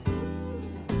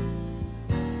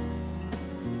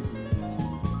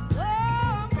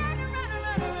 Oh, run, run, run,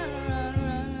 run, run, run,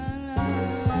 run,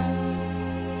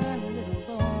 run, little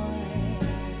boy.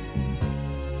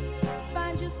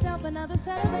 Find yourself another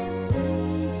set of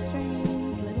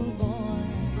strings, little boy.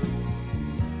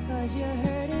 'Cause you're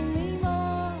hurting me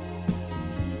more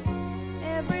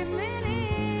every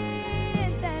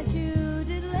minute that you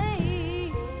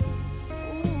delay.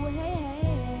 Ooh, hey,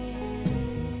 hey.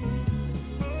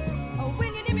 Oh, when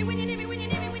you need me, when you need me, when you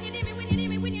need me, when you need me, when you need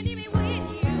me, when you need me, when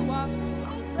you walk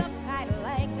close up tight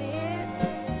like this.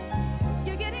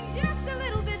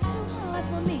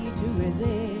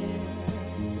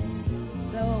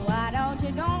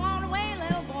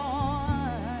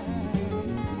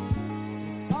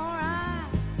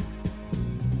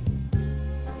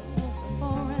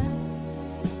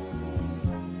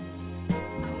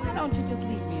 don't you just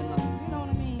leave me alone? You know what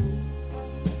I mean?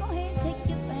 Go ahead, take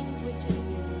your things with you.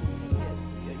 Yes,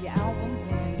 your albums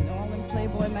and all them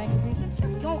Playboy magazines. And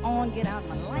just go on, get out of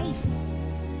my life.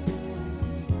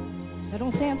 Now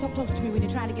don't stand so close to me when you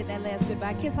try to get that last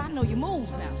goodbye kiss. I know your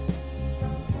moves now.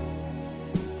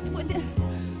 Well,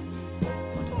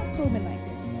 don't pull me like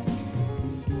that,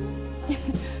 Jack.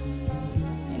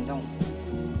 And don't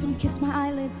kiss my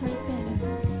eyelids like that.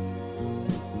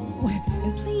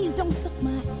 And please don't suck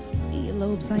my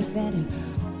earlobes like that. And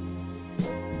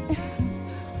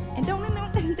don't.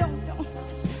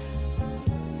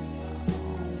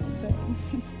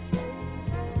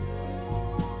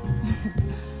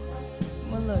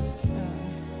 Well, look,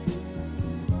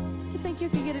 you think you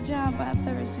could get a job by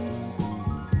Thursday?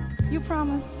 You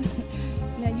promise?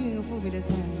 Now you ain't gonna fool me this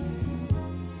time.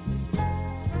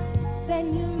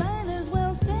 Then you might as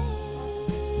well stay.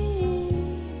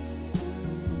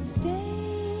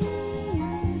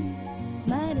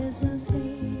 Might as well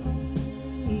stay.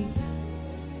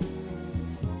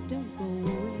 Don't go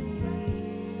away.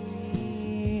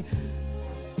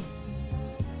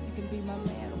 You can be my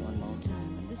man one more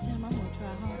time. And this time I'm gonna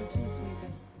try harder too, sweet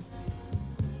baby.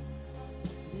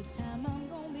 This time I'm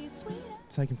gonna be sweeter.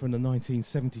 Taken from the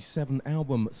 1977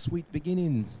 album Sweet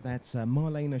Beginnings. That's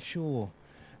Marlena Shaw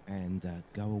and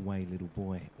Go Away Little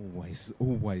Boy.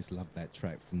 Always loved that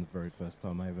track from the very first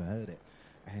time I ever heard it.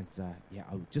 And yeah,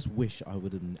 I just wish I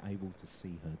would have been able to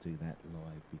see her do that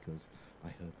live, because I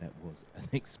heard that was an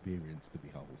experience to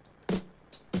behold.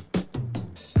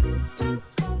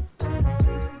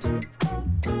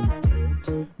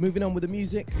 Moving on with the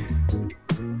music.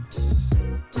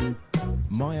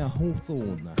 Maya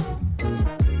Hawthorne.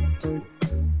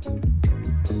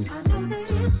 I know that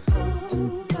it's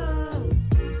over,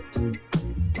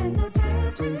 and the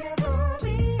past is all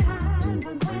behind.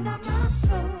 But when I'm not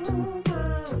sober,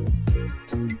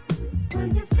 when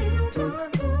you still run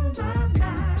through my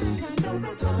mind, I know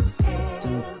it won't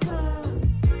ever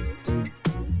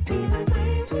be the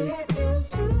way it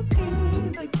used to be.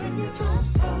 But can you come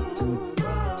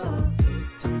over?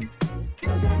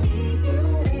 'Cause I need you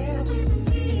here with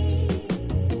me.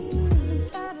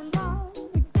 Got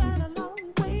a long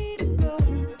way to go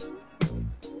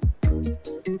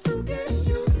to get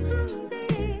used to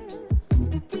this.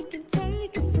 If we can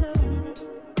take it slow,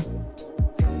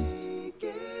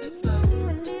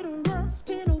 a little rust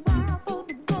been a while for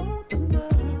the both of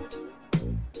us.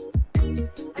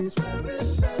 I swear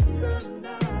it's better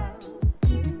now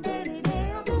than it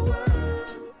ever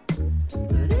was,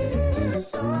 but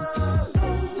it's all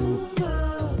over,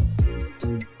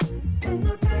 and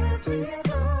the past is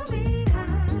all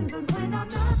behind. But when I'm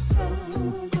not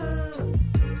sober,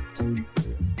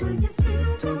 when you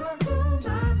still run through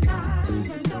my mind,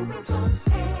 I know it won't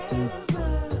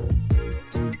ever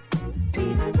be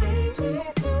the way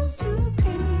it used to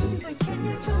be. But can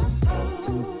you come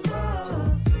over?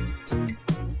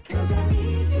 'Cause I need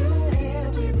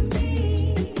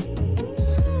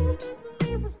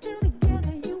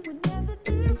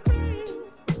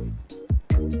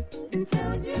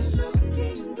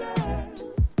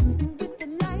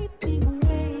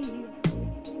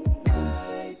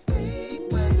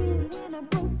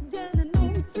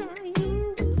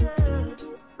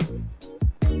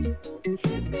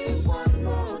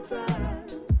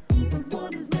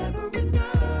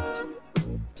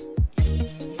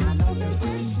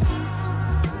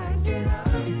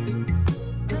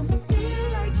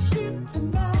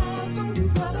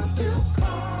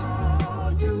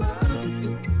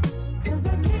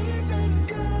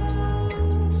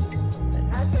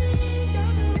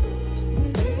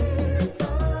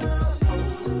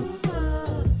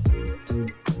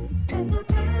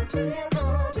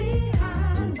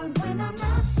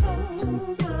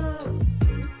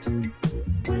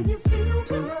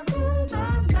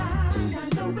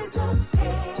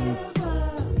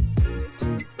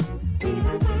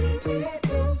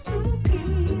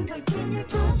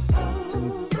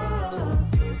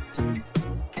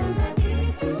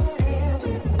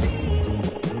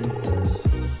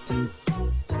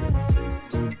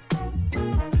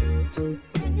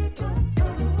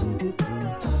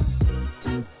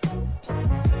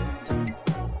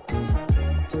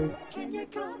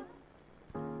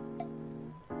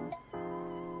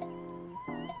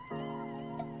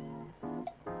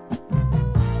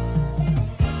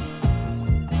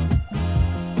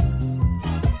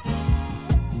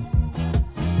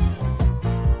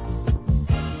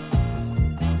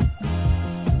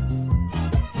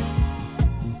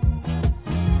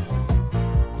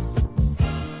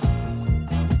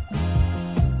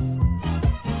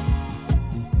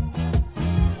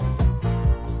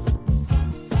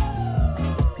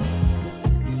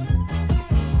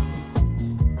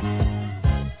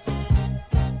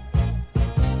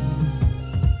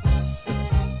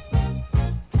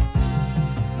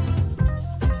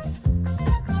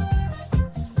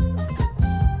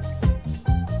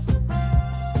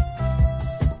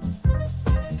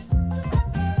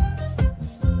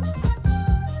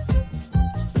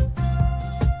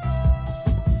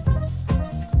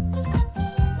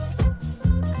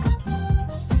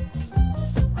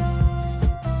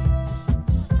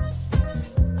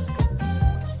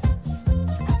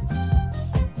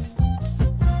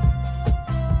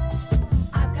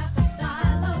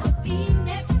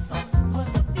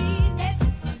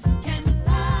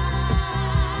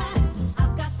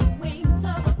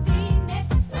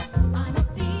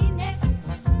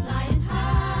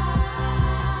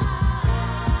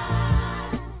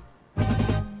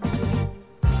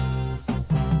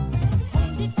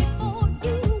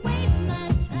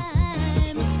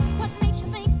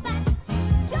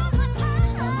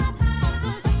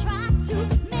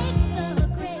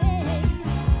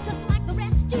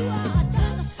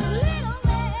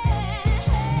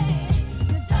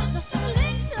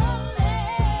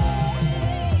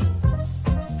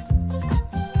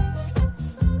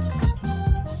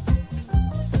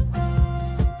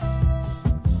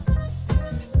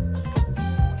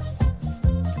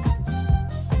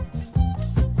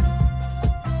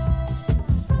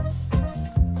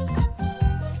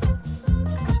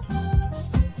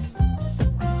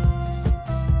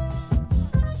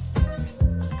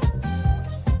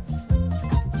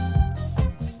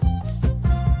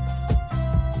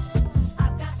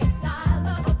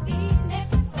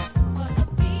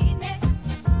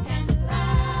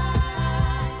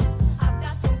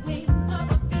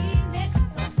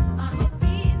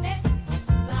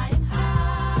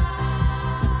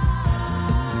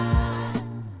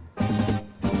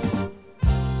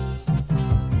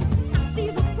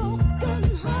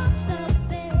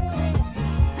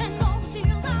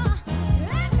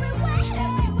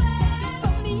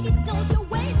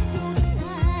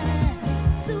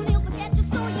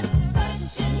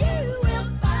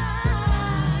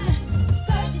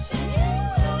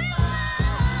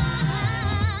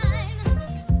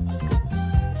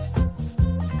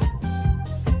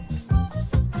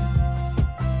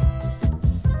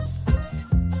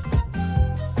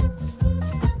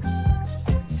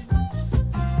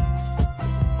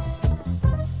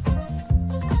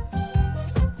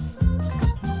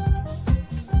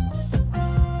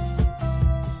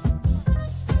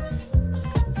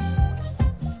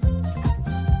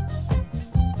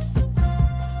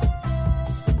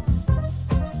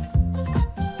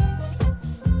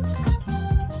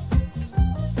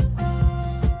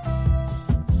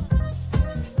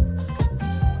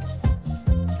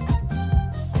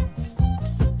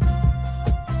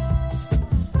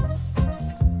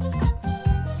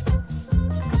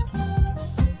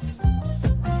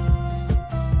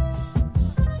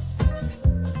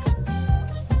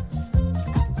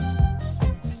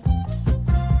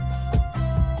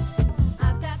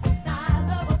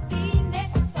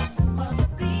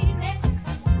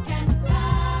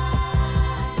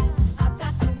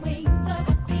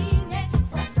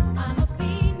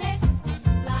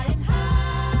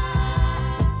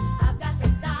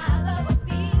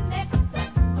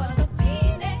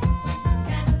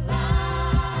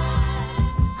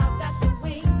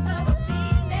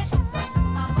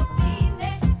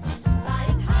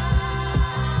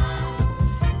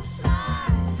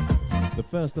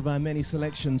first of our many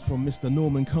selections from Mr.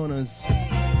 Norman Connors.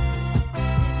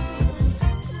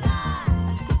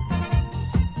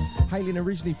 Hailing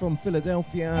originally from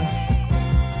Philadelphia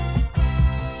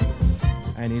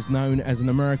and is known as an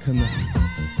American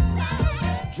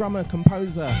drummer,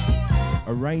 composer,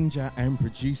 arranger and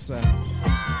producer.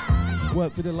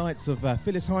 Worked with the likes of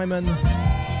Phyllis Hyman,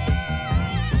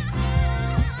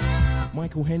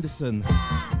 Michael Henderson,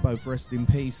 both rest in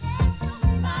peace.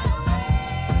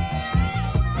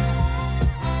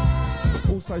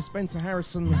 Also Spencer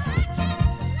Harrison.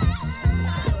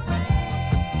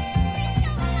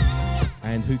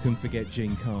 And who can forget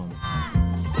Gene Khan?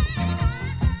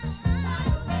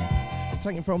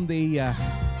 Taken from the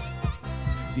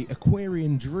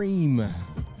Aquarian Dream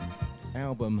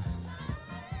album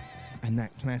and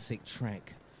that classic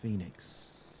track,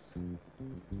 Phoenix.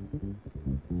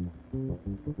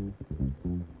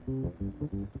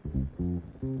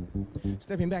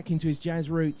 Stepping back into his jazz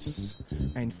roots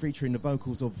and featuring the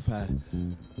vocals of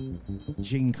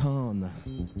Gene Khan.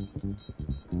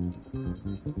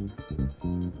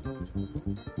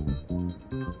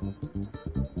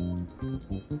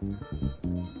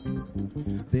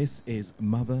 This is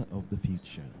Mother of the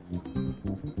Future.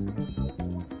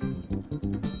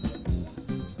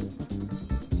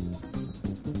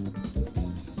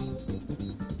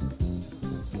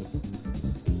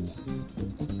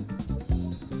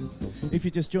 If you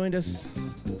just joined us,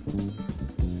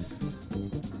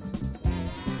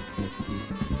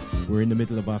 we're in the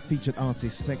middle of our featured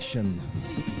artist section.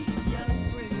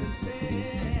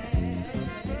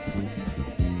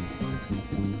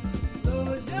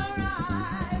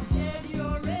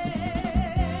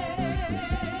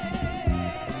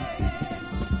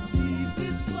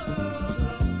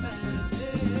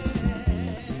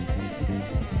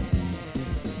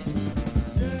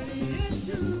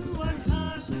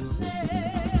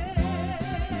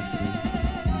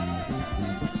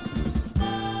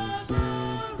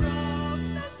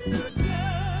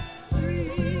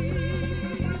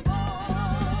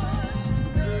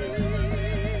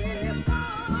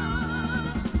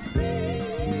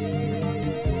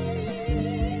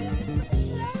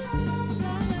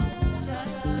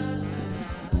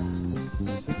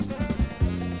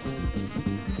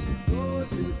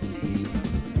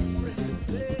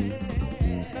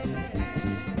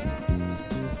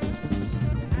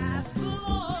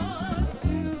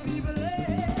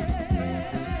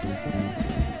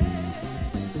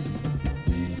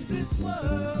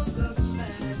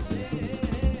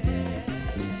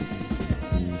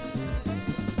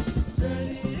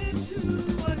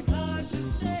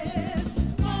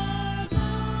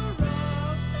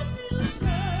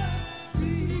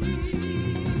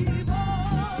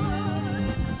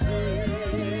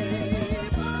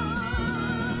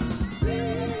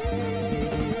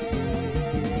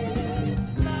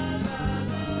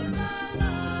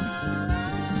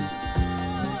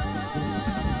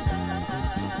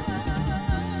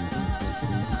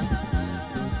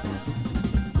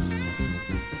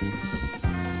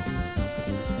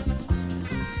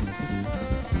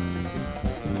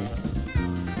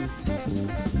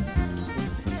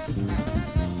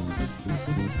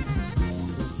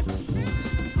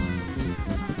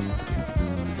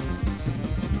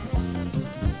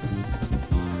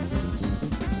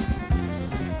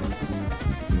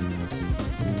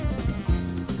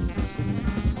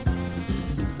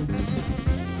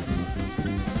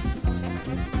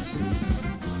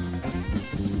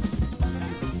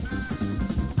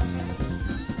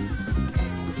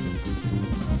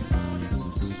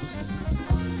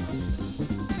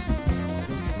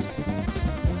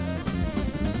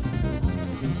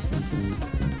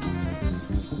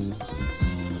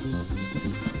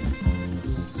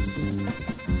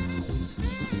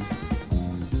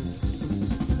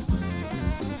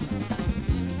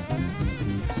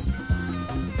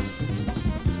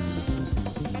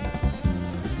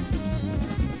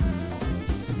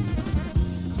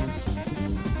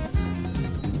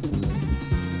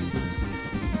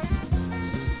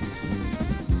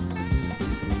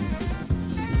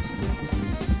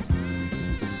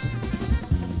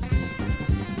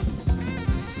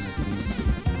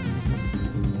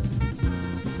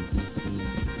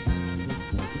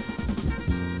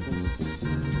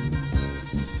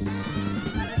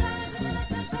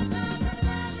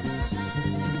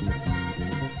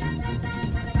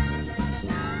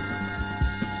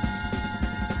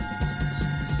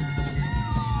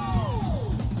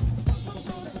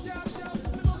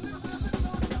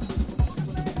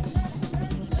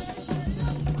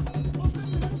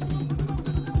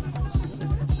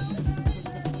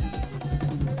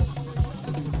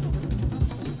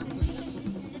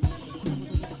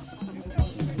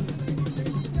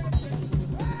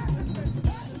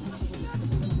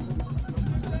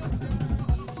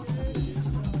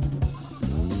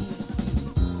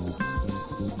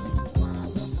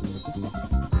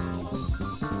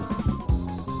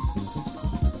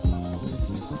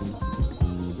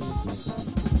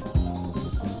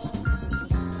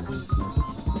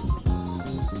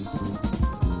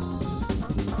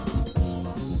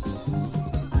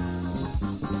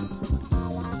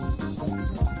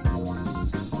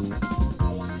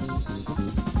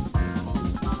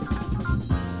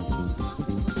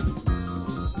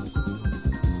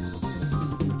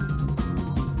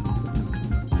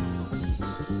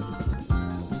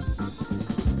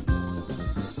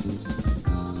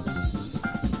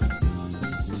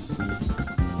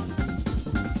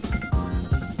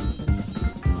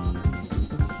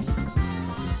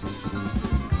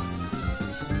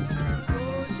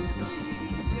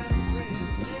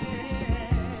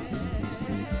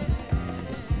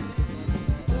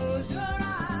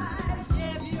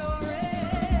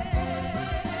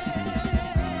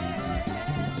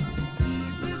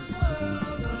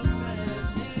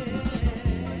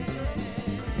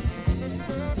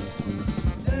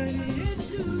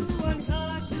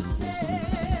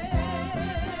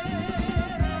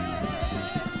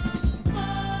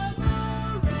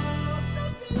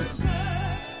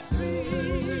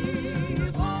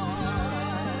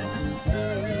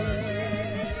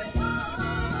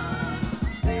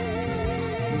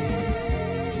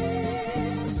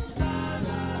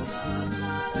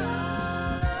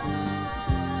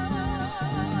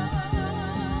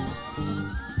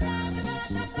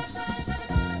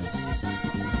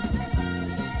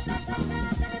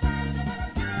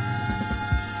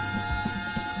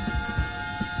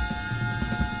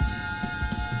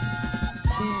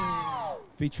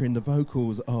 featuring the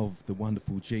vocals of the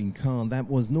wonderful Jean Carn. That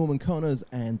was Norman Connors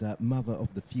and Mother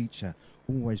of the Future.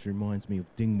 Always reminds me of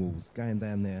Dingwalls, going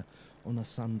down there on a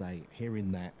Sunday,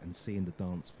 hearing that and seeing the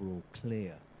dance floor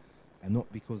clear. And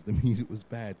not because the music was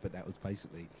bad, but that was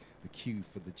basically the cue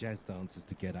for the jazz dancers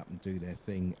to get up and do their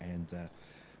thing and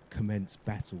commence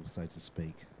battle, so to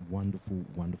speak. Wonderful,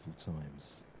 wonderful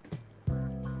times.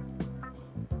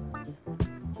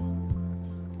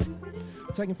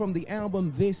 Taken from the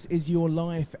album This Is Your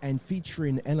Life and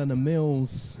featuring Eleanor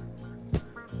Mills.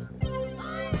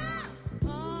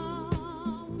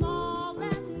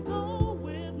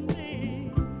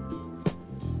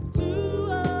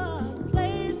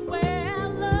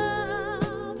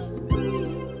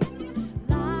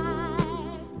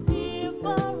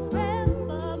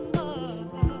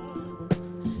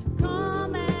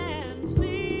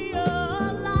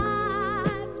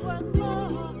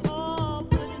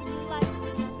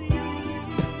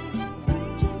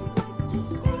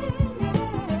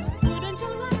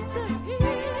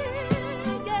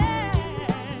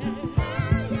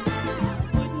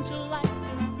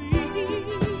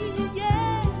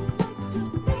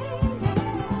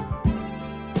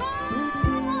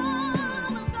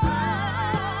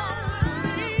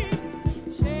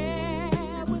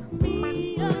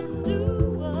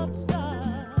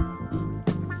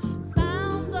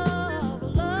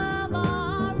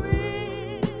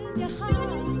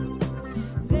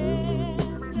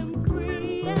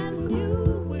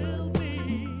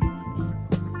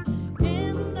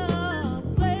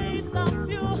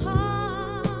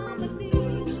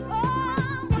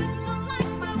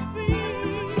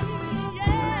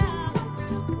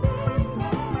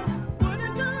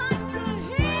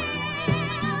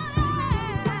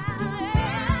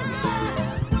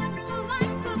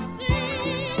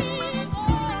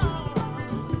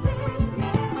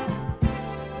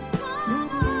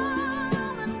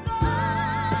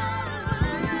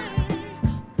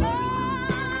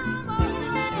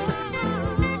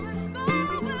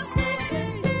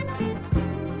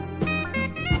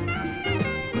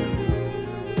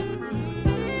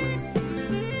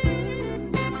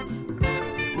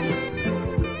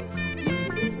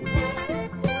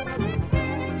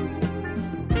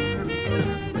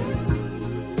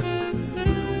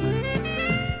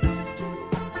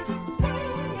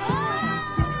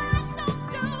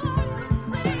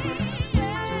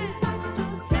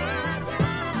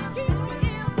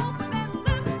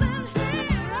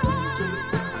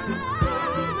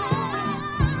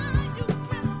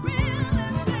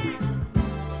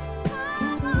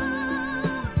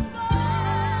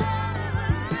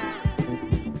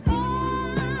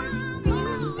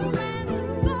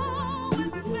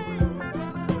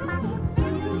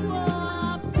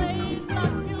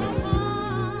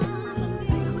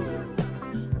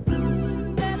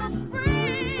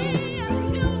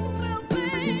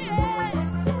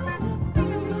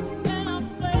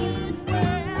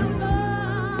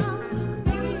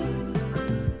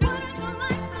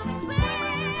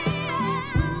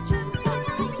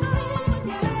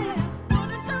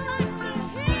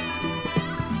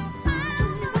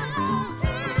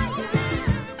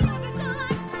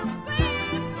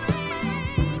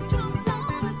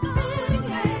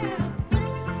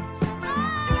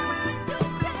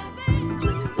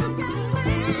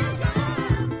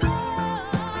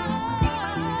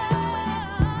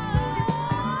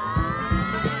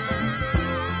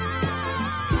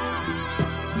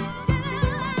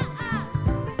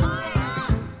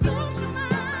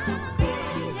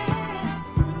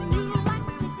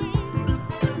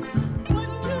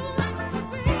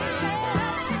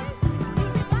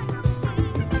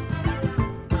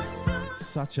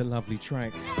 Such a lovely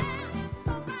track.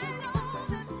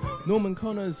 Norman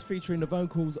Connors featuring the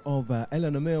vocals of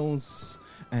Eleanor Mills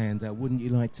and Wouldn't You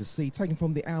Like to See, taken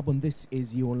from the album This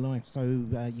Is Your Life. So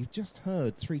you've just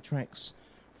heard 3 tracks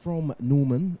from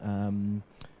Norman.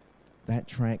 That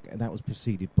track, that was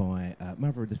preceded by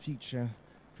Mother of the Future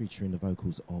featuring the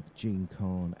vocals of Jean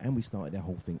Carn, and we started our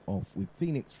whole thing off with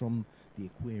Phoenix from the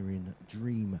Aquarian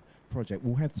Dream project.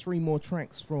 We'll have 3 more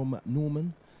tracks from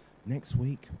Norman next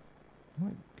week.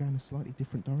 Might go in a slightly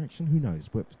different direction, who knows,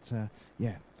 but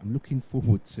yeah, I'm looking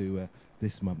forward to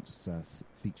this month's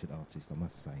featured artist, I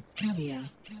must say. Caviar,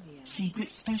 secret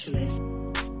specialist.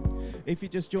 If you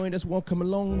just joined us, welcome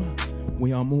along.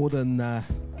 We are more than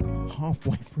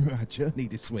halfway through our journey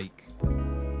this week.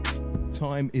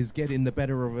 Time is getting the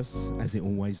better of us, as it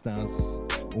always does.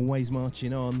 Always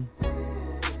marching on.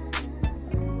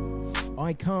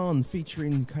 I Can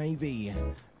featuring KV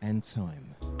and Time.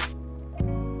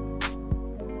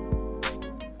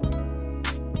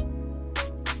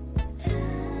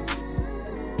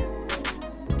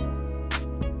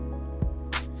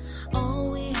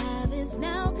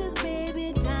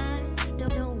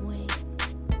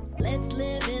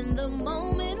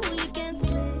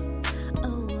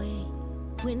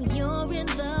 When you're in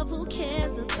love, who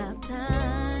cares about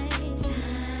time?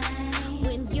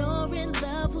 When you're in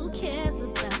love, who cares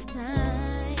about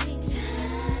time?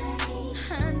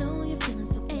 I know you're feeling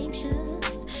so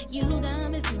anxious. You got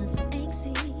me feeling so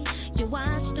angsty. Your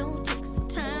watch don't take some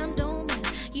time, don't matter.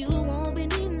 You won't be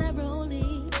needing that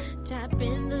rollie. Tap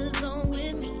in the zone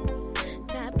with me.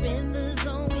 Tap in the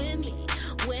zone with me.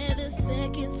 Where the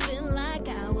seconds feel like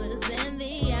hours and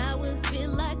the hours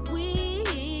feel like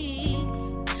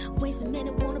weeks. Waste a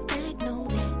minute, wanna back, know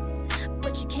that.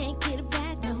 But you can't get it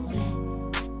back, know that.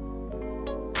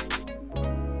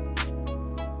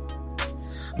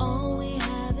 All we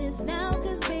have is now,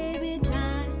 cause baby,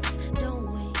 time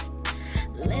don't wait.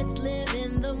 Let's live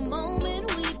in the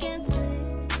moment, we can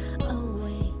slip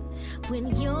away.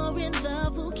 When you're in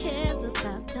love, who cares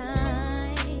about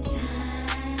time?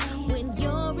 When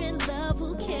you're in love,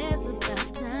 who cares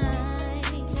about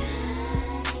time?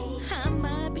 I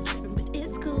might be tripping, but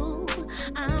it's cool.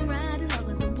 I'm riding long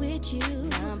as I'm with you.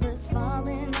 Numbers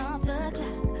falling off the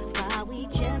clock while we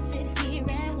just sit here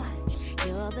and watch.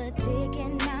 You're the tick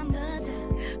and I'm the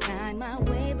top. Find my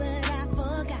way, but I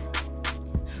forgot.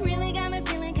 Really got me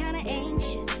feeling kinda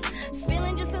anxious,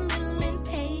 feeling just a little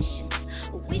impatient.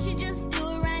 We should just do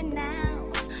it right now.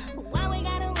 Why we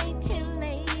gotta wait till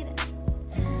later?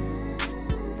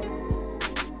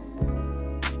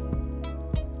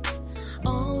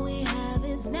 All we have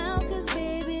is now, cause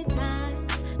baby, time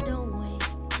don't wait.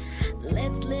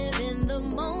 Let's live in the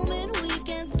moment, we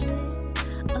can slip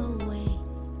away.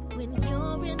 When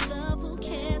you're in love, who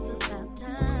cares about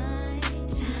time?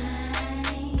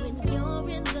 When you're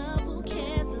in love, who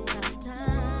cares about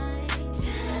time?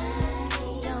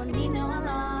 Don't need no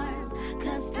alarm,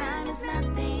 cause time is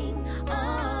nothing.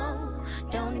 Oh,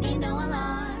 don't need no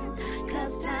alarm,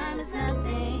 cause time is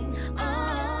nothing.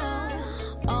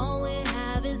 Oh, all we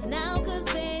have is now, cause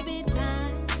baby,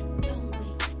 time don't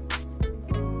wait.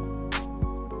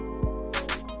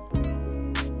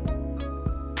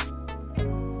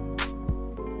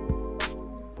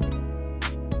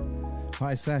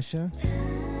 Hi, Sasha.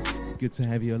 Good to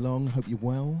have you along. Hope you're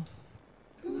well.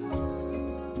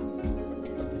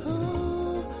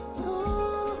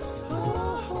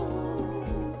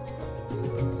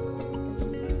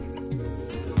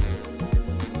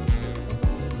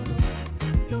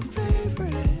 Your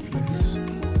favorite place.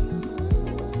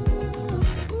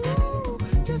 Ooh,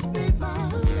 just be my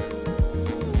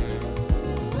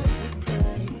favorite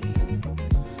place.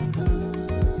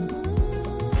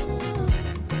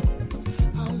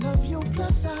 I love your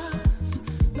plus size,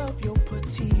 love your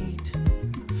petite,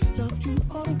 love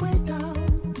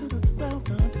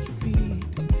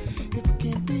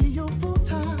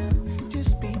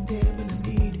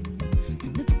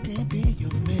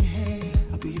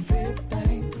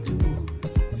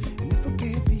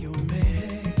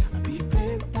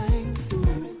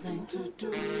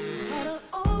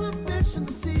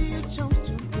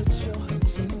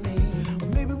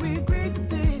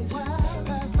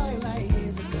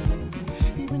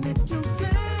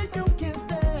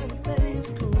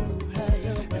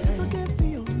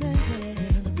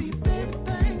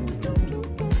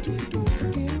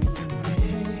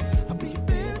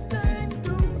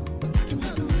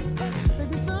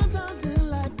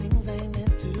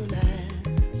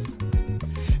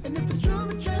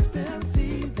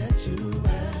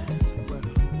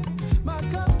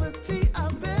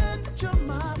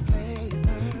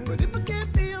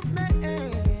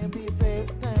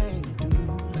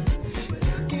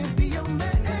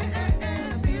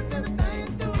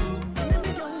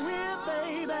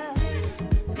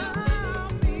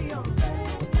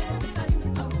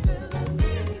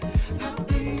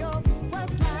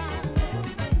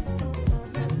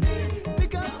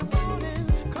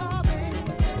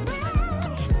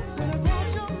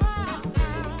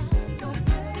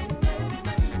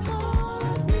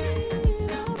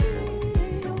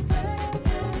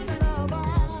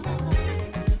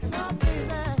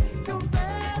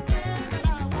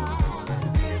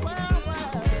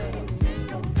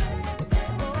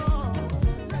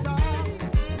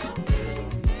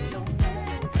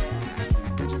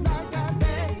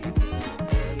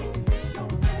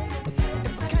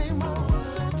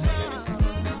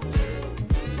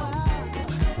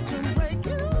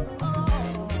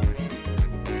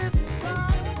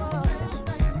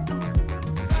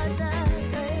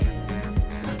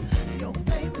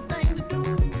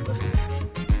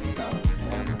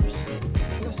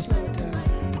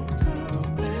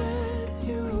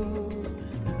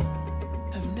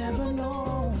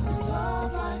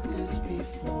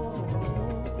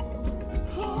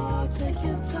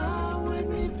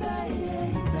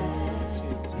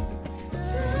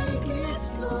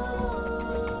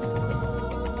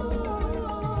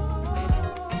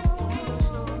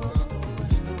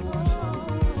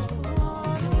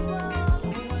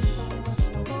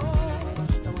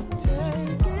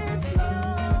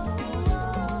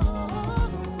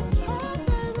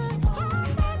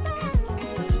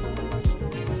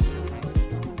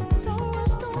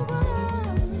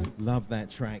that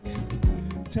track.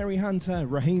 Terry Hunter,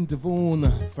 Raheem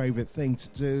DeVaughn, favourite thing to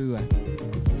do.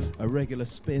 A regular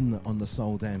spin on the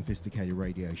Soul Damn Phisticated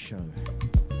radio show.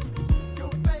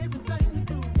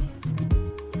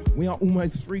 We are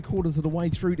almost 3/4 of the way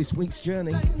through this week's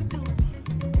journey.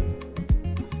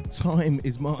 Time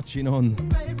is marching on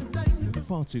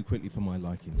far too quickly for my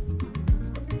liking.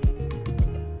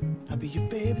 I'll be your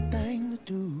favorite thing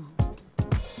to do.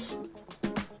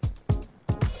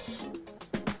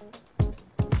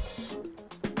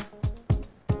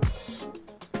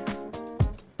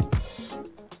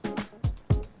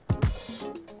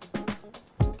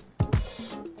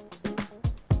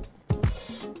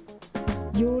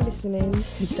 You're listening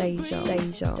to Deja.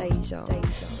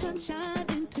 Sunshine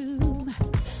into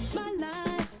my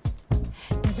life.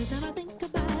 Every time I think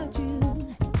about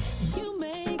you, you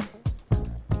make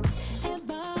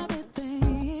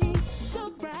everything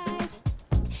so bright.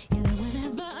 You know,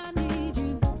 whenever I need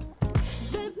you,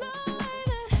 there's no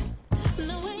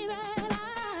way that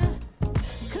I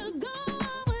could go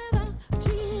on without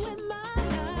you in my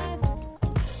life.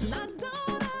 And I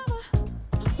don't ever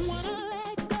wanna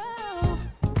let go,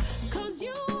 'cause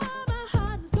you are my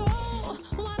heart and soul.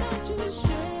 Why don't you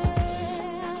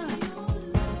share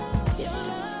your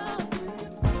love?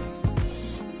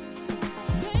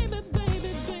 Baby,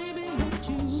 baby, baby, won't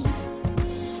you?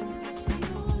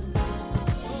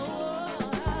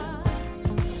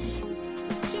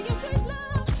 Share your sweet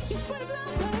love,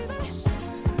 baby.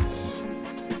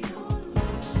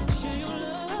 Share your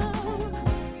love.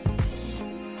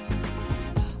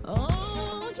 Oh,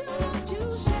 won't you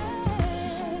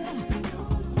share?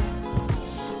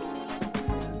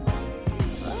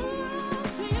 Oh,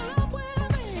 share your love with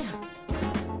me.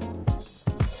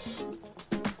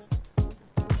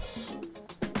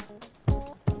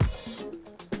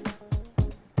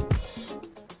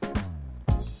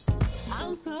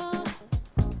 I'm so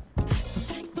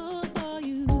thankful for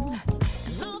you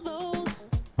and all those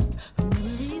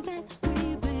memories that we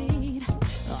made.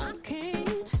 Oh, I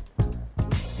can't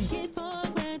take it for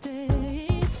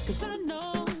granted, 'cause I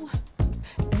know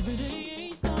every day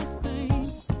ain't the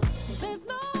same. There's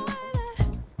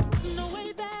no way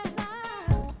that I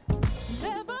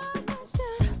ever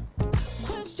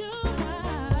question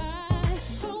why.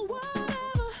 So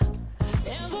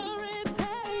whatever it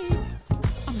takes,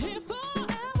 I'm here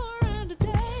forever and a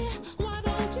day. Why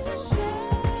don't you share?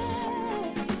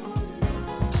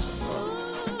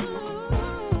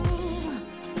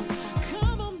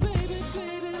 Come on, baby,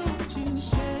 baby, won't you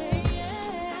share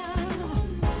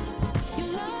your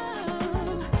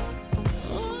love?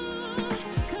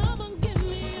 Come on, give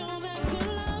me all that good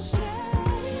love.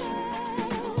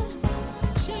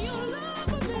 Share your love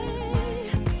with me.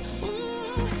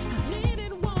 I need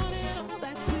it, want it, all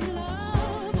that sweet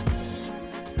love.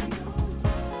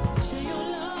 Share your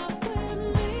love with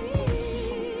me.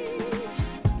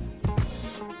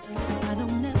 I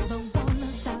don't ever wanna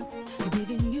stop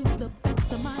giving you the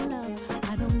best of my love.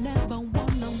 I don't ever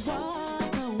wanna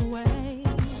walk away.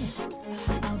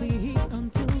 I'll be here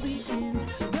until the end.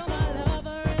 You're my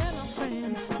lover and my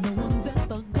friend. No one's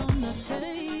ever gonna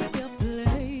take your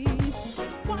place.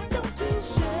 Why don't you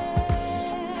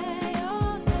share your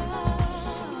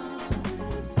love?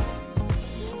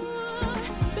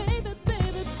 Baby,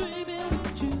 baby, baby,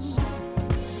 won't you?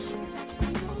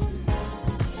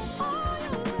 All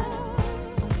your love.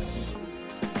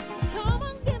 Come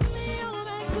on, give me all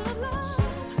that good love.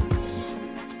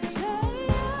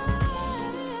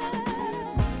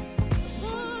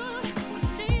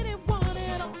 Need it, want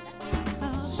it, all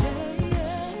I'll share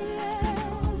your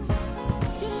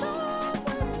love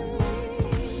with me.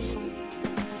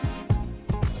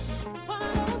 Why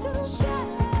don't you share?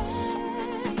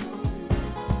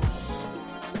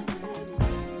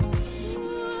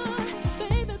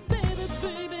 Baby, baby,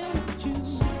 baby, won't you?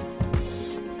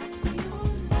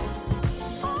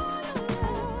 All your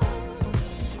love.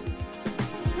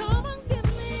 Come on, give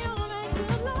me all that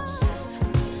good love.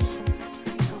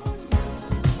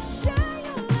 Share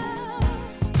your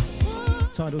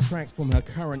love. Title track from her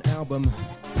current album.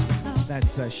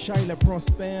 That's Shayla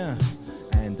Prosper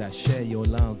and Share Your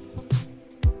Love.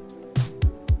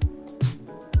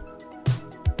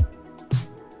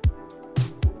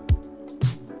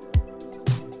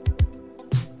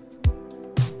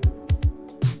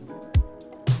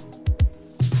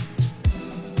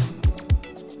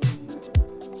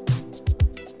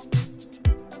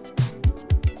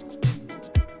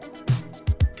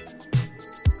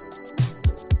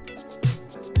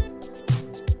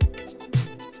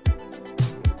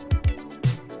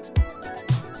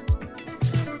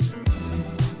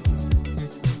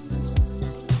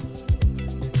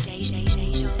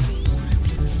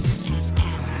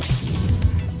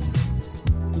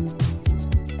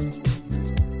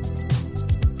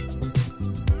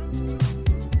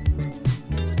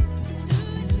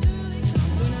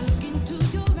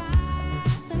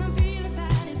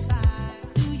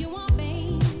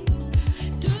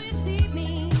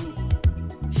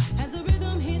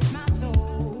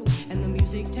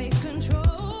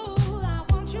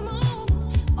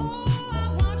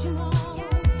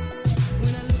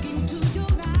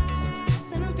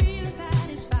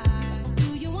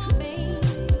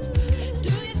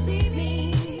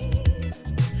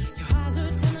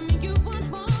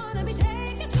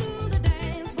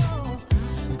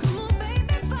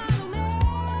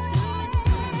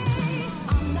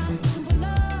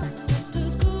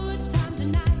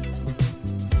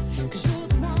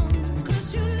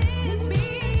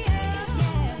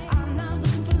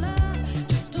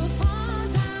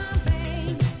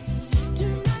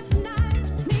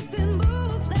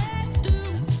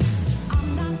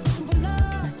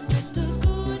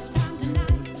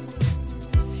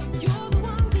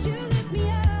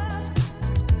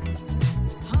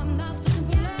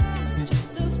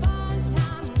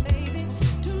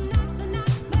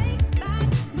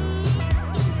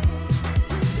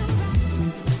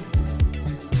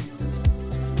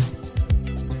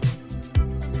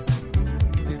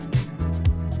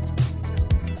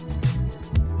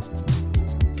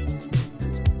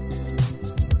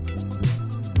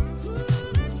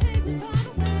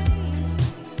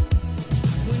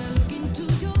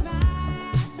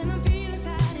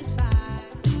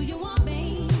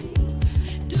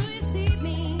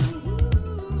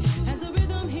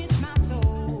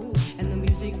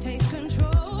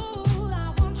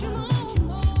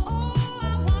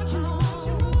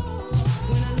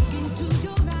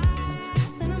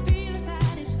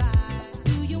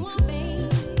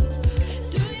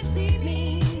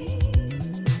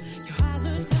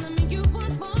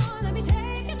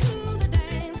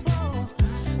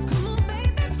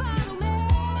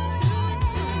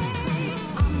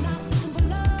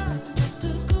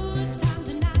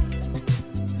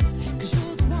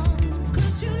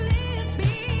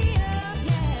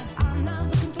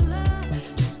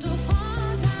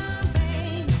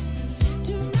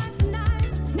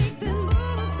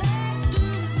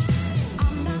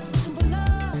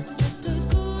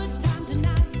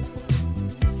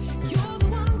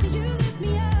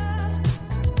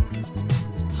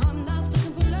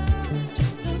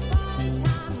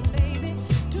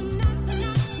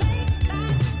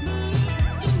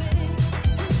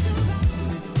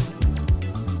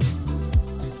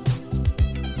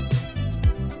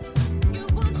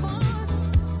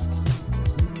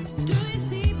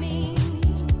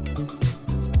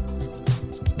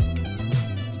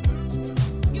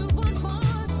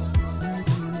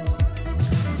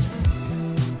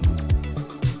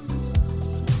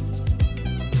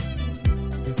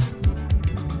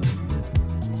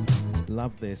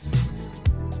 Love this.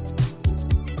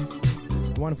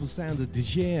 Wonderful sound of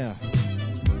Dejere.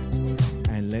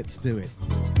 And let's do it.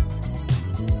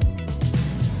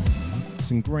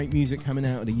 Some great music coming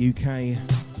out of the UK.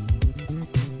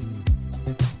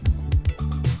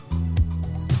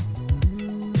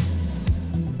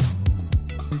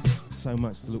 So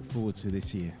much to look forward to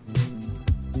this year.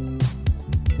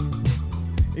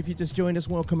 If you just joined us,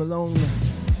 welcome along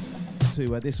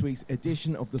to this week's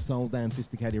edition of the Soul Dan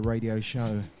Phisticated radio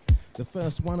show. The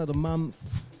first one of the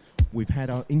month. We've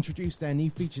introduced our new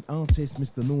featured artist,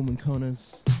 Mr. Norman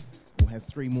Connors. We'll have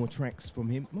 3 more tracks from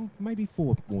him, well, maybe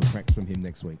 4 more tracks from him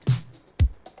next week.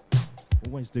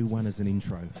 Always do one as an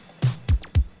intro.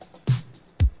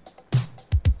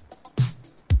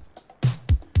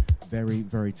 Very,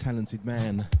 very talented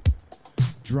man.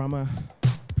 Drummer,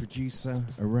 producer,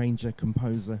 arranger,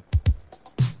 composer.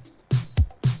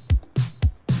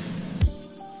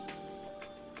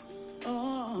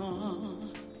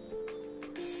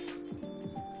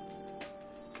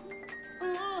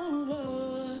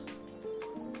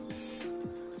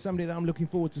 Somebody that I'm looking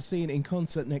forward to seeing in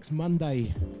concert next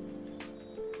Monday.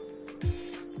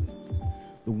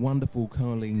 The wonderful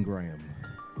Carleen Graham.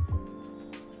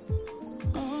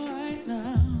 Alright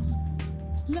now,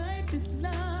 life is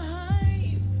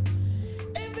life.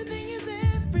 Everything is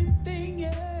everything,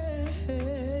 yeah.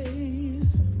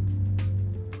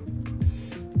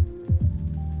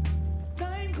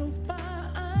 Time goes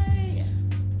by.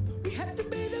 We have to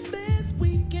be the best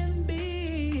we can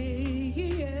be,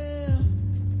 yeah.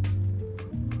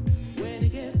 When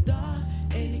it gets dark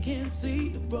and you can't see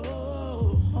the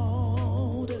road,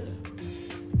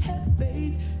 have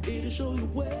faith, it'll show you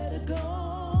where to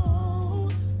go.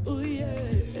 Oh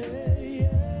yeah,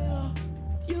 yeah.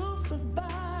 You'll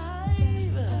survive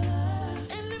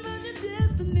and live on your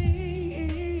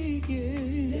destiny,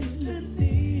 yeah.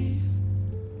 Destiny.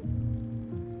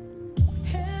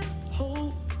 Have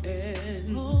hope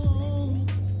and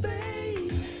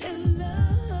faith and love.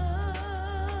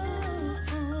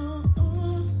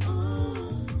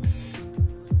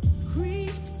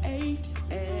 Create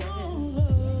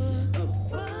and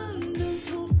abundance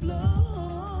will flow.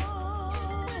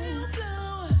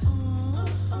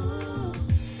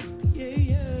 Yeah,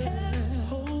 yeah. Have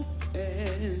hope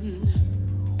and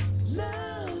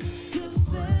love yourself.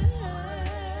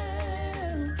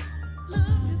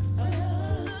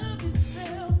 Love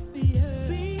yourself. Yeah.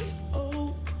 Be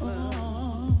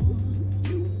open.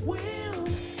 You will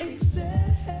excel.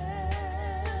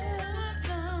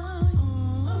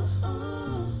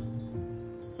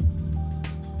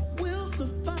 We'll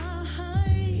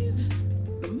survive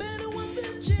no matter what the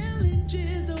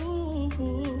challenges. Oh,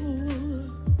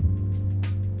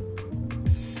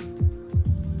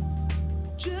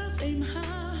 just aim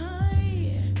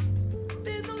high.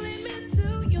 There's a limit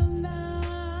to your life.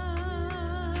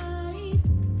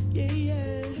 Yeah,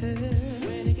 yeah.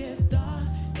 When it gets dark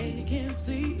and you can't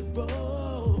see the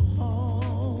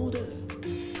road,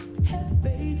 have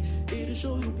faith, it'll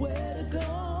show you where to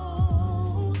go.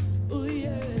 Oh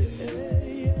yeah,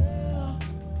 yeah.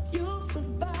 You'll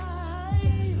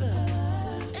survive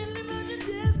and live on your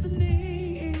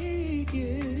destiny,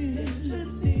 yeah.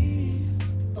 Destiny.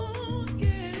 Oh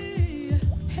yeah.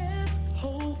 Have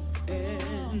hope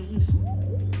and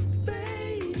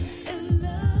faith and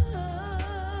love.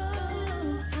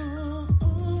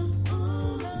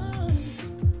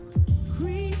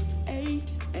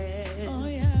 Create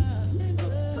and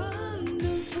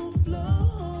abundance will flow.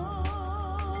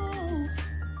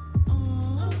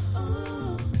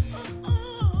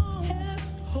 Have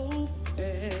hope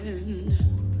and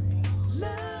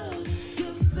love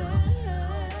yourself.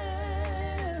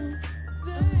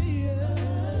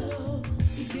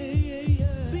 Yeah, yeah,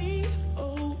 yeah. Be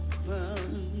open.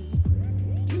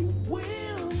 You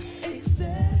will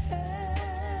excel.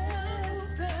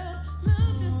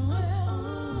 Love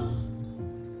yourself.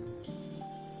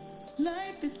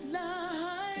 Life is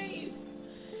life.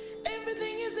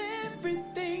 Everything is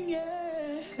everything, yeah.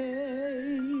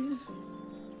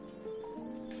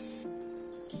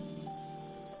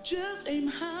 Just aim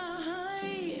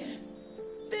high.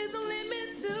 There's a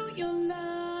limit to your light.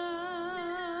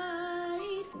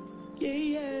 Yeah,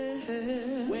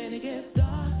 yeah. When it gets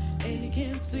dark and you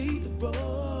can't see the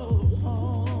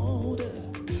road,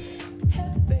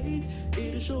 have faith,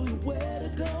 it'll show you where to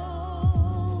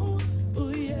go. Oh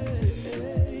yeah,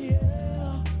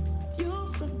 yeah.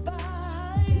 You'll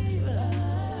survive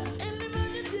and live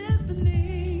on your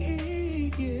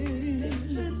destiny, yeah.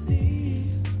 Destiny.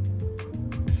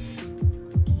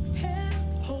 Have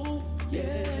hope,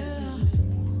 yeah.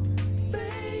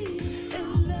 Faith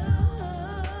and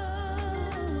love.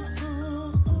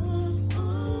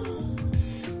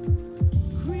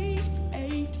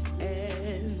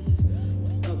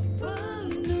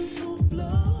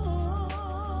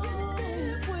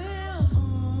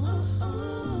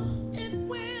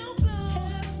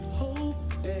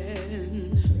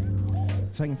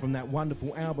 taken from that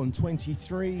wonderful album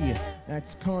 23.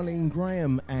 That's Carleen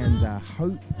Graham and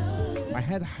Hope. I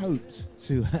had hoped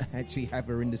to actually have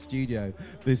her in the studio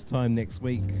this time next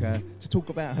week to talk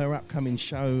about her upcoming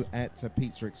show at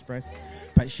Pizza Express,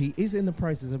 but she is in the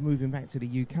process of moving back to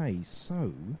the UK,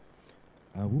 so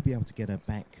we'll be able to get her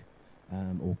back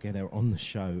or get her on the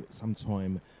show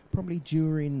sometime probably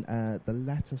during the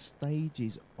latter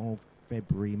stages of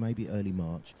February, maybe early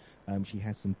March. She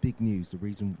has some big news. The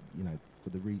reason,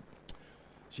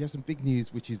 she has some big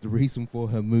news, which is the reason for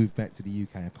her move back to the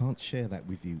UK. I can't share that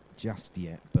with you just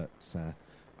yet, but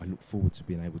I look forward to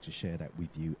being able to share that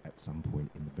with you at some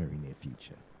point in the very near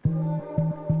future.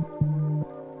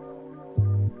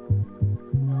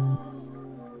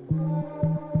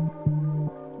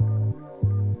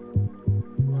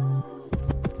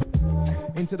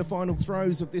 Into the final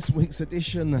throes of this week's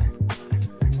edition.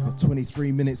 Got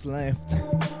 23 minutes left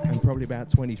and probably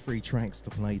about 23 tracks to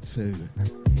play too.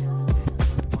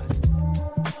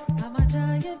 I'ma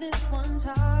tell you this one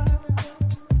time,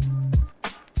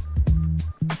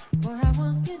 boy, I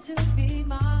want you to be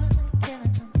mine. Can I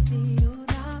come see you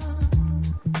now?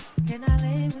 Can I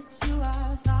lay with you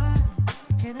outside?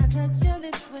 Can I touch your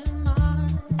lips with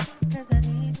mine? 'Cause I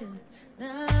need you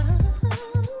now.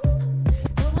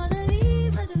 Don't wanna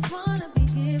leave, I just wanna be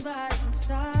here by your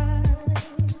side.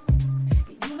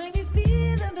 You make me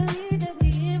feel and believe that we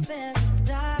in paradise.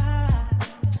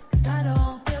 'Cause I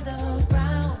don't feel the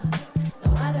ground. No,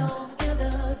 I don't feel the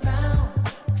ground.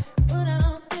 But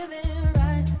I'm feeling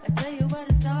right. I tell you what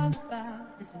it's all about.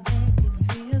 It's making me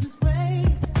feel this way.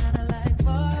 It's kinda like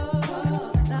oh,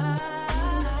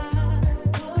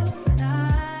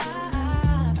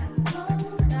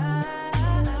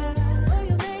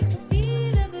 you make me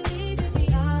feel and believe in me.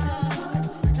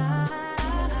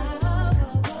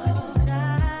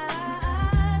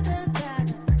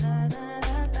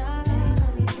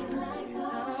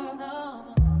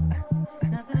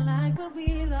 Nothing like what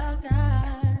we look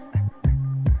at.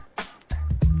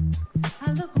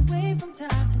 I look away from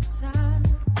time to time.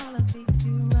 All I see is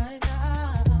you right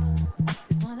now.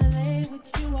 Just wanna lay with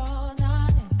you all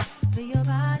night. Feel your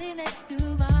body next to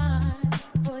mine.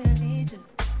 Boy, I need you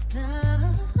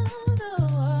now.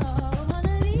 Don't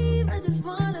wanna leave, I just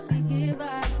wanna be here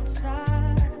by your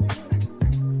side.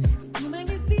 You make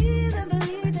me feel and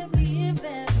believe that we in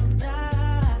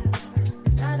paradise.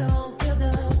 'Cause I don't feel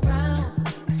the ground.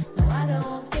 No, I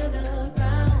don't feel the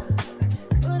ground.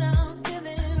 But I'm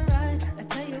feeling right. I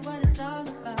tell you what it's all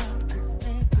about. It's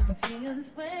making me feel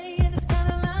this way. And it's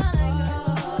kinda like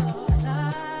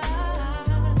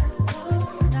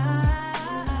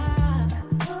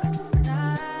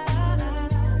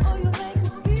oh, you make me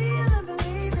feel and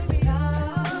believe in me.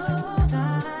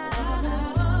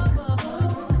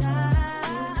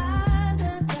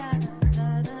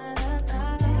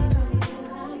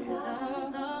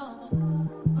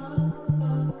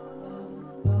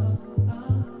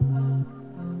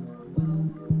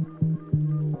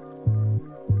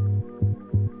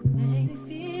 Make me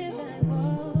feel like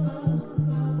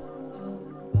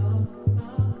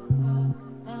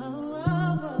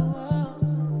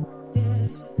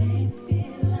yes, you make me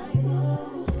feel like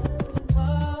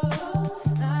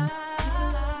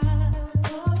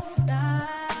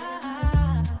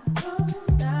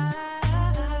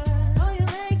oh, you make me feel and believe in me. Oh, you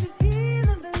make me feel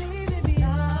and believe in me.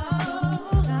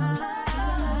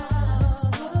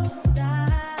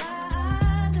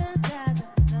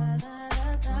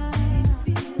 Make me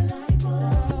feel like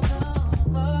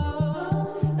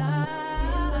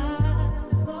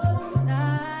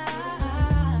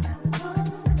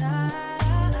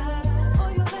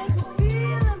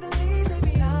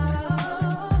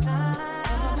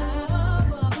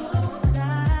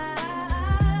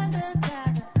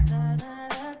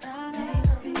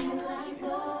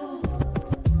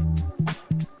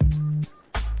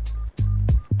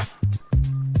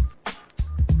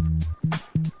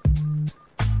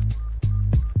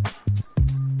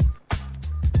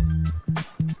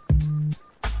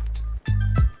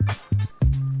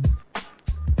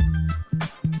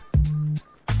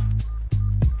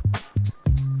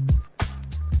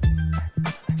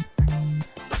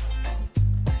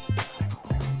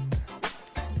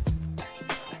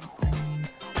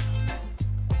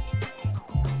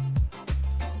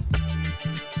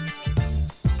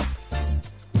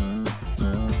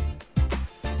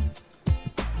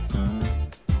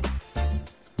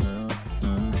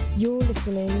You're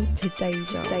listening to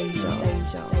Deja.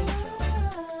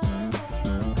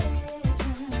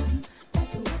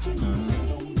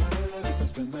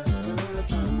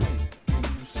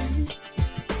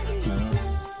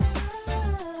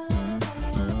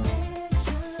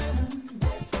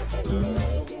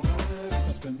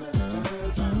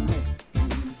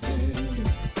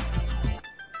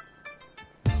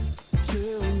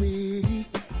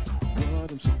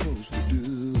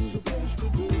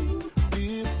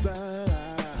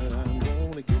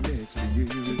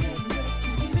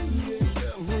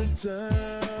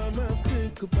 time I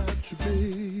think about you,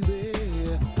 baby,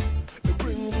 it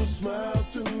brings a smile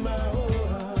to my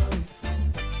heart.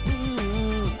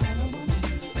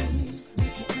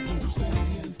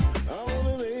 I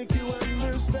wanna make you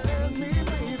understand me,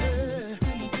 baby.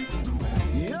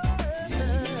 Yeah.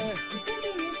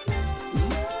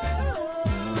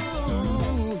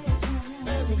 Love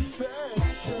and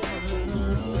affection.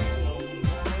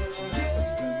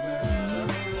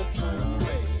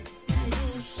 Make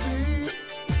you see,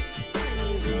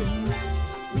 baby.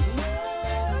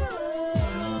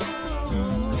 Love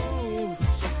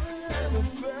and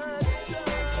affection.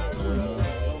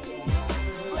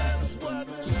 That's what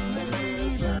you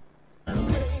need.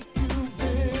 Make you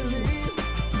believe.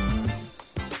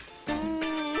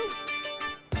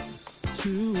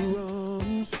 Two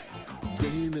wrongs,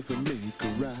 they never make a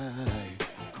right.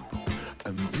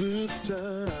 And this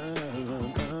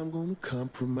time I'm gonna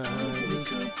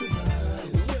compromise.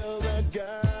 Well, that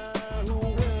guy who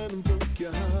went and broke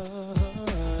your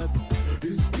heart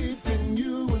is keeping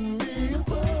you and me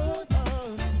apart.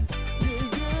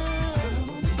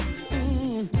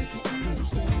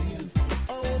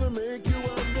 I wanna make you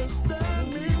understand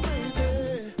me,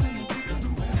 baby.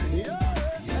 Yeah.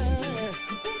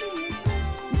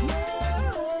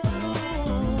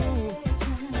 Love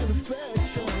and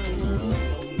affection.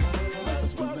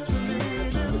 That's what you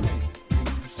need.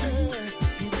 Yeah,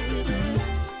 baby.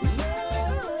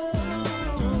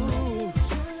 Love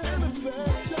and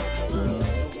affection.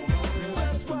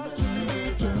 That's what you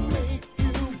need to make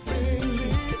you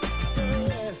believe.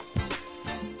 Yeah.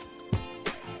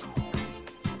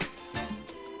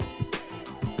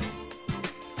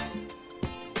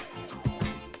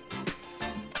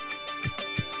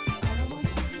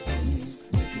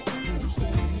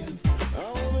 I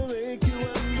wanna make you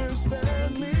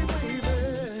understand me, baby.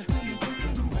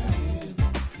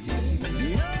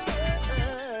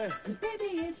 Yeah. 'Cause baby,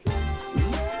 it's love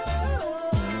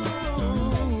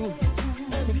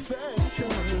and affection.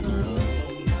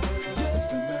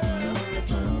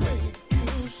 Make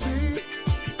you see,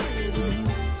 baby.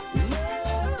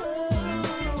 Love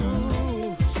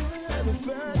and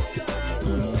affection.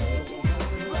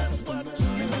 That's what you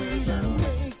need to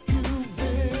make you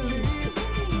believe.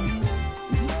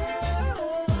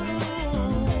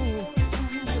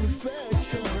 And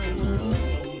affection.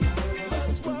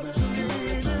 That's what you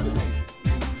need.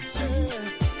 Yeah,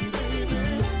 baby.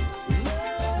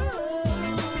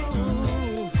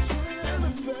 Love and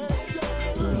affection.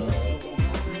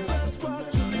 That's what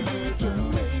you need to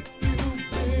make you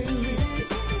believe.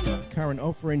 Current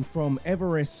offering from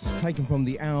Everest, taken from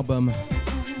the album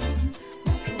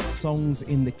Songs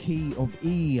in the Key of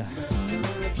E,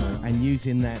 and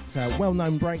using that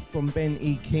well-known break from Ben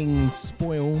E. King's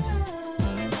Spoiled,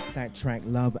 that track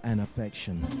Love and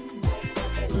Affection.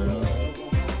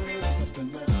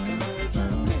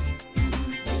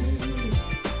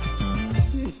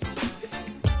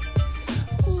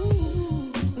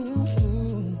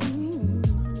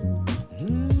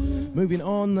 Moving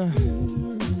on,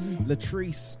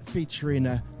 Latrice featuring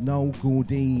Noel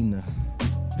Gordine.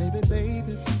 Baby,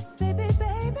 baby, Baby,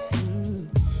 baby.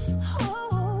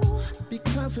 Oh,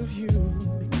 because of you,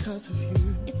 because of you.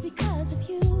 it's because of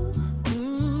you.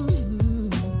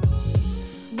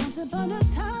 Once upon a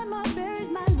time, I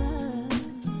buried my love.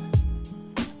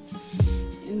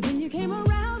 And then you came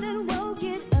around and woke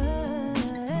it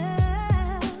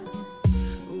up.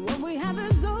 What we have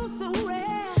is oh so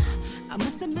rare. I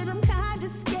must admit, I'm kind of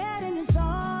scared, and it's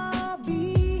all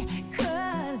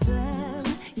because of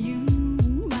you,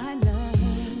 my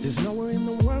love. There's nowhere in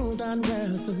the world I'd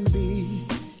rather be.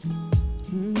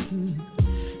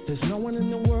 There's no one in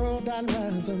the world I'd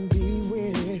rather be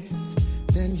with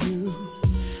than you.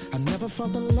 I never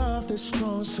felt a love this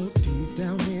strong, so deep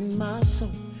down in my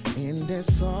soul. And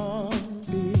it's all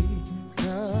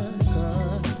because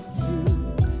of you,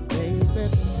 baby.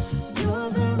 You're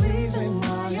the reason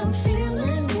why I'm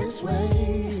feeling this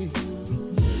way.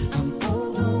 I'm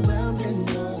overwhelmed and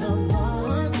you're the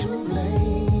one to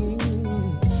blame.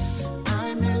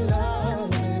 I'm in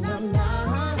love and I'm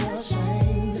not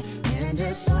ashamed. And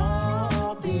it's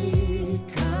all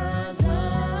because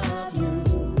of you.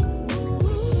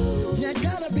 You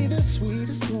gotta be the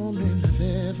sweetest woman I've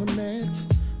ever met.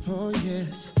 Oh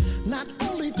yes. Not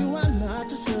only do I not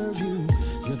deserve you,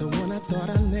 you're the one I thought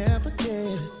I'd never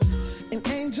get. An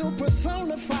angel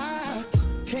personified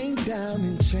came down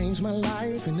and changed my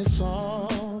life, and it's all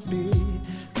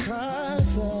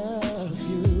because of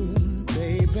you,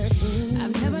 baby.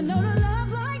 I've never known a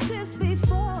love like this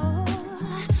before.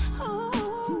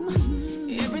 Oh,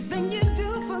 everything you do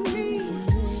for me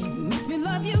makes me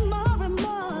love you more and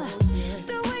more.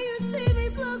 The way you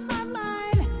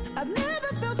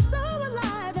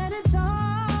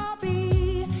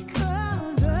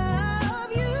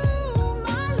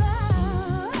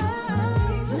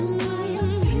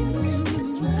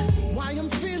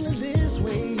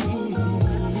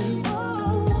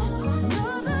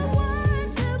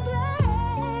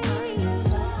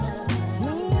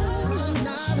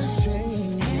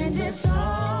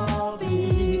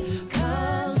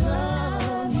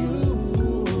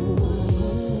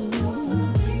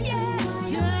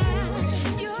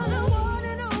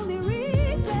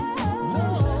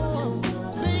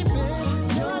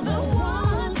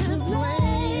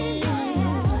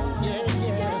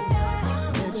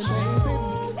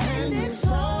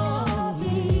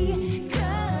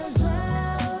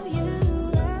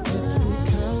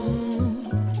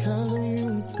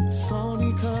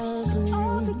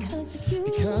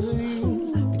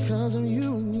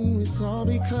all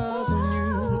because of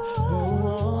you.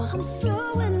 Oh, I'm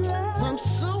so in love. I'm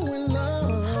so in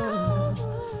love,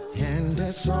 and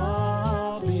it's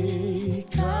all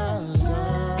because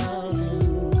of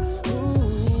you.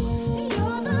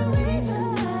 You're the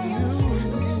reason I am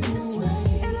feeling this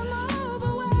way, and I'm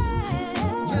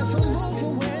overwhelmed. Yes, I'm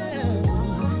overwhelmed.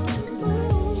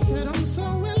 Said I'm so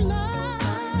in love,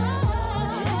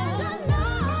 And I'm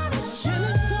not ashamed. and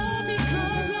it's all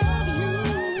because of you.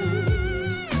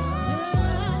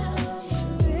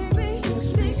 Baby,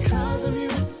 It's because of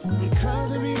you,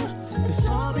 because of you. It's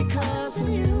all because of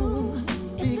you,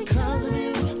 because of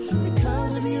you,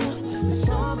 because of you. It's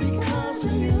all because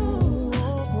of you.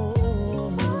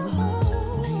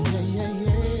 Yeah, yeah,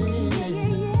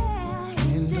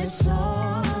 yeah. And it's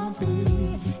all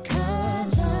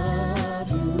because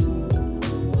of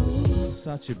you.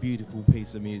 Such a beautiful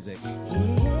piece of music.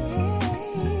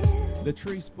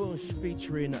 Latrice Bush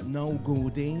featuring Noel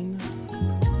Gordine.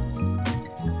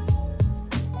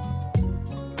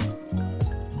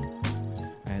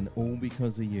 And all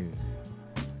because of you.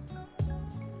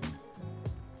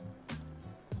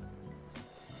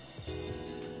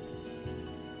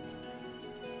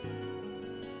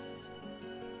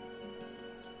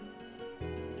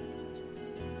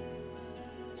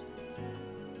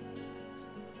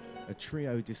 A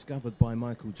trio discovered by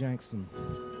Michael Jackson.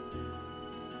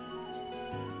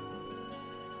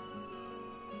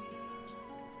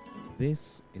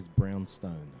 This is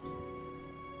Brownstone.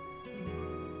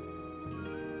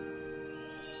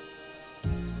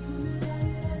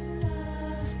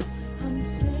 I'm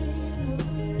saying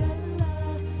ooh la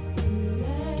la to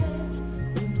let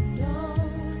you know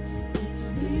it's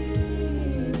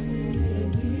real,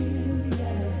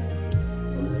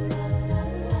 yeah. Ooh la la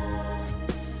la.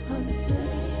 I'm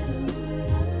saying ooh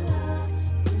la la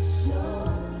to show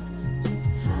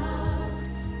just how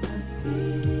I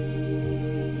feel.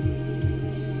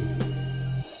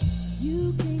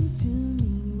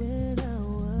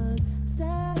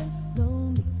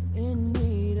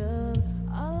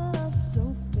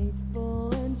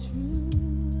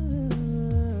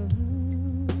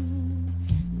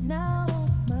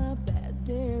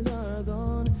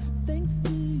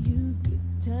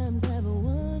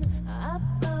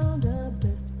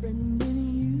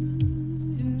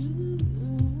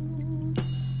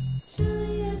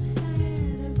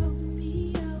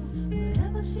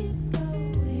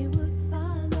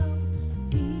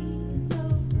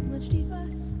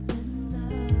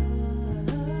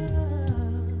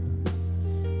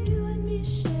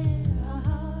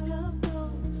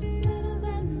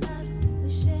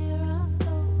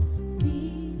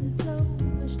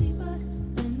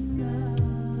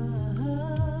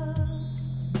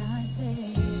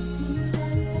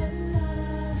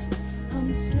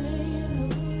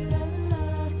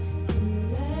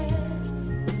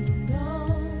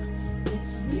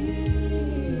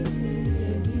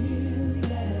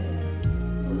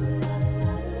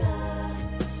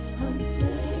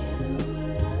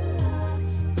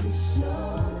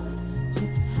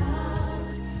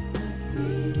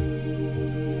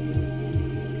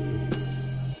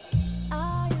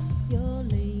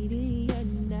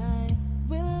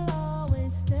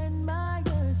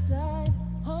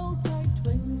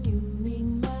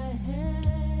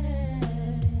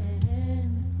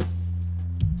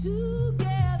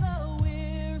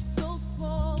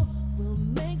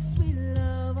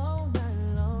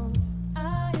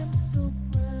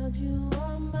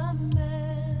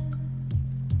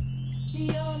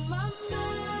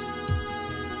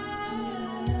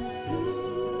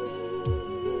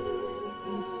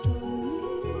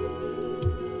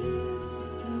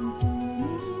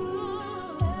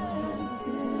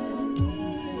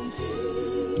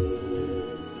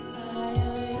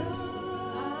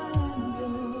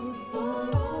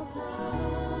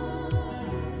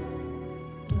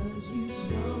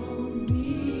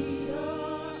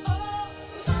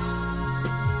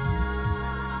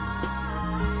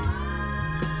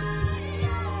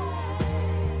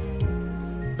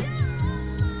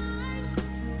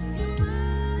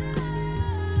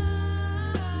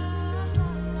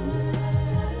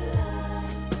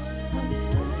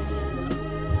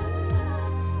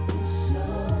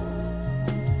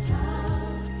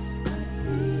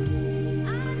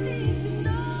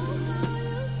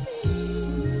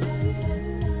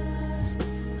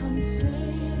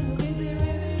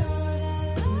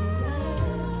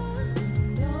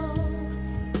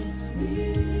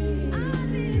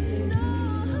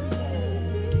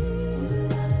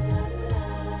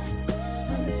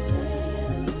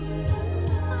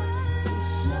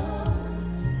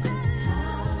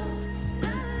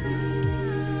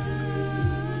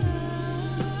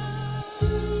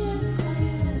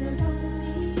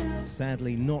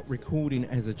 sadly not recording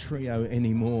as a trio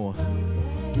anymore.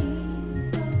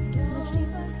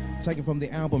 Taken from the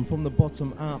album From the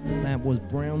Bottom Up, that was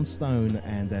Brownstone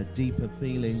and Deeper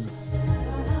Feelings.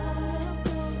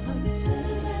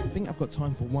 I think I've got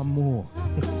time for one more.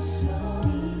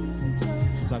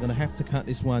 So I'm going to have to cut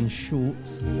this one short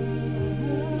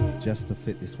just to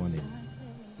fit this one in.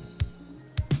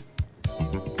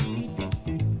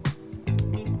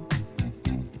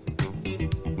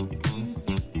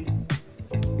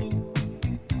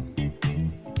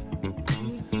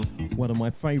 One of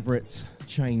my favourite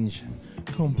Change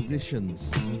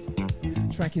compositions.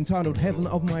 Track entitled Heaven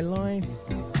of My Life.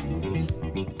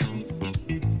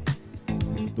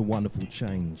 The Wonderful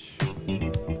Change.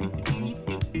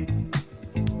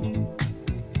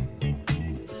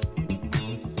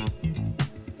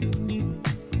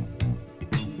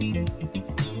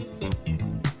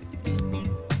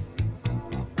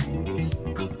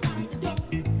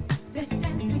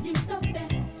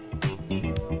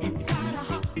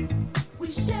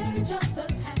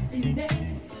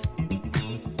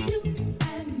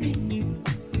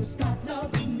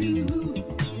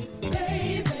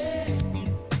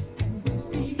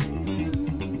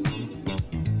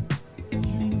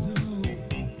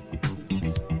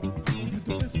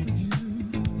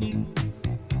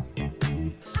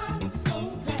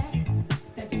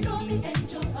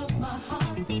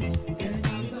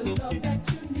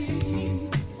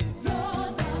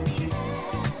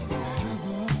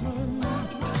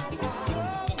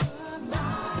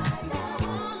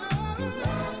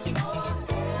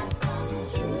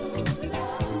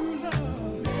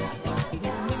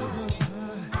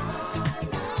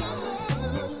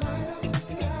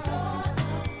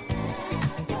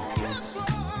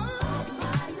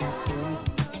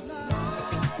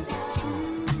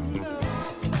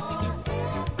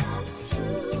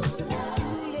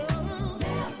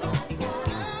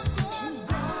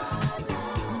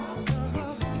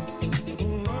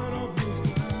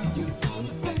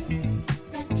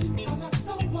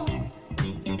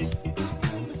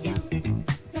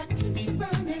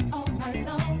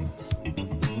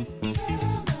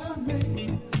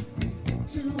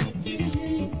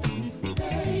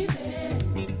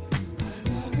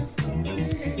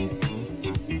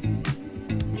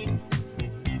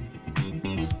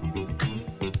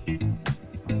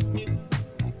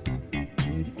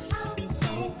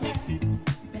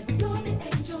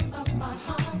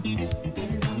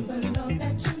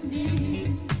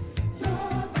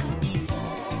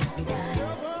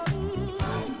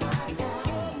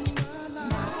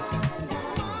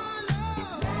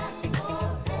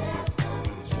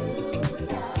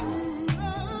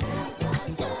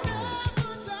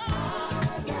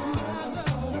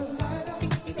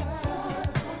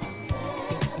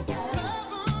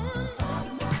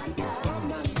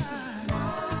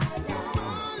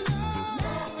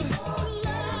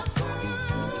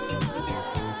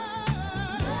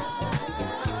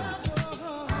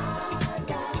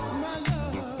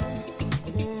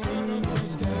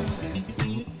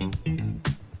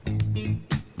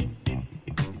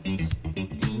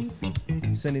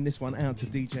 Sending this one out to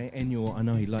DJ Enyor. I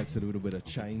know he likes a little bit of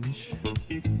change.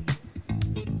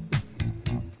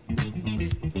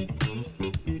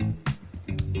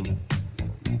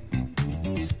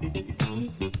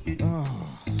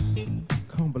 Oh,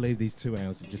 can't believe these 2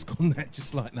 hours have just gone that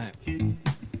just like that.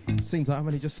 Seems like I've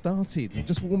only just started. I'm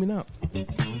just warming up.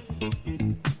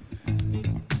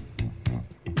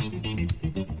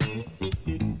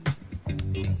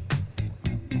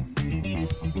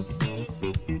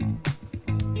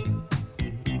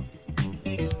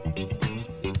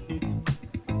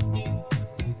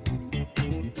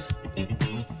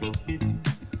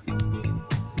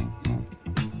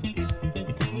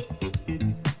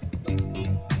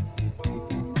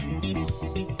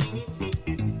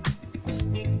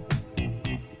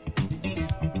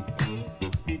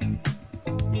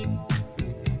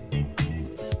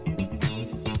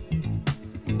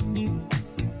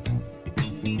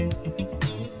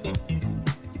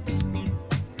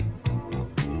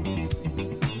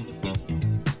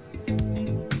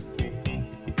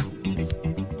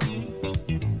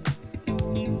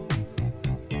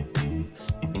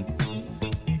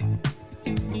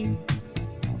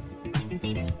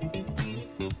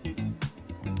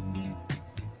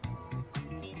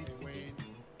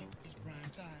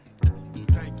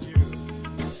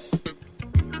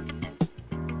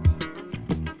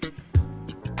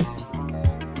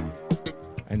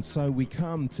 And so we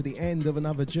come to the end of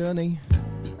another journey.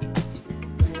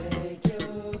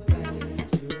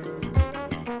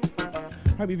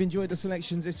 Hope you've enjoyed the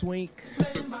selections this week.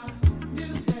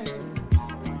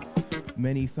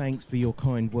 Many thanks for your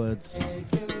kind words.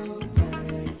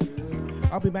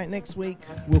 I'll be back next week.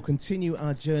 We'll continue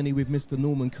our journey with Mr.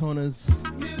 Norman Connors.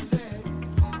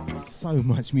 So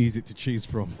much music to choose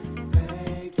from.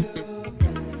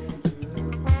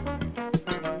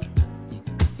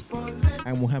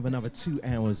 And we'll have another 2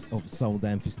 hours of soul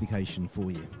down Phistication for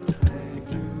you.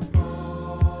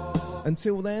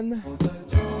 Until then,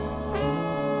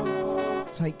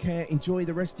 take care, enjoy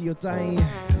the rest of your day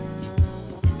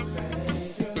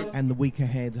and the week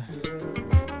ahead.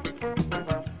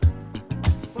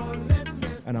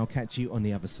 And I'll catch you on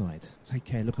the other side. Take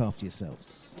care, look after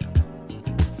yourselves.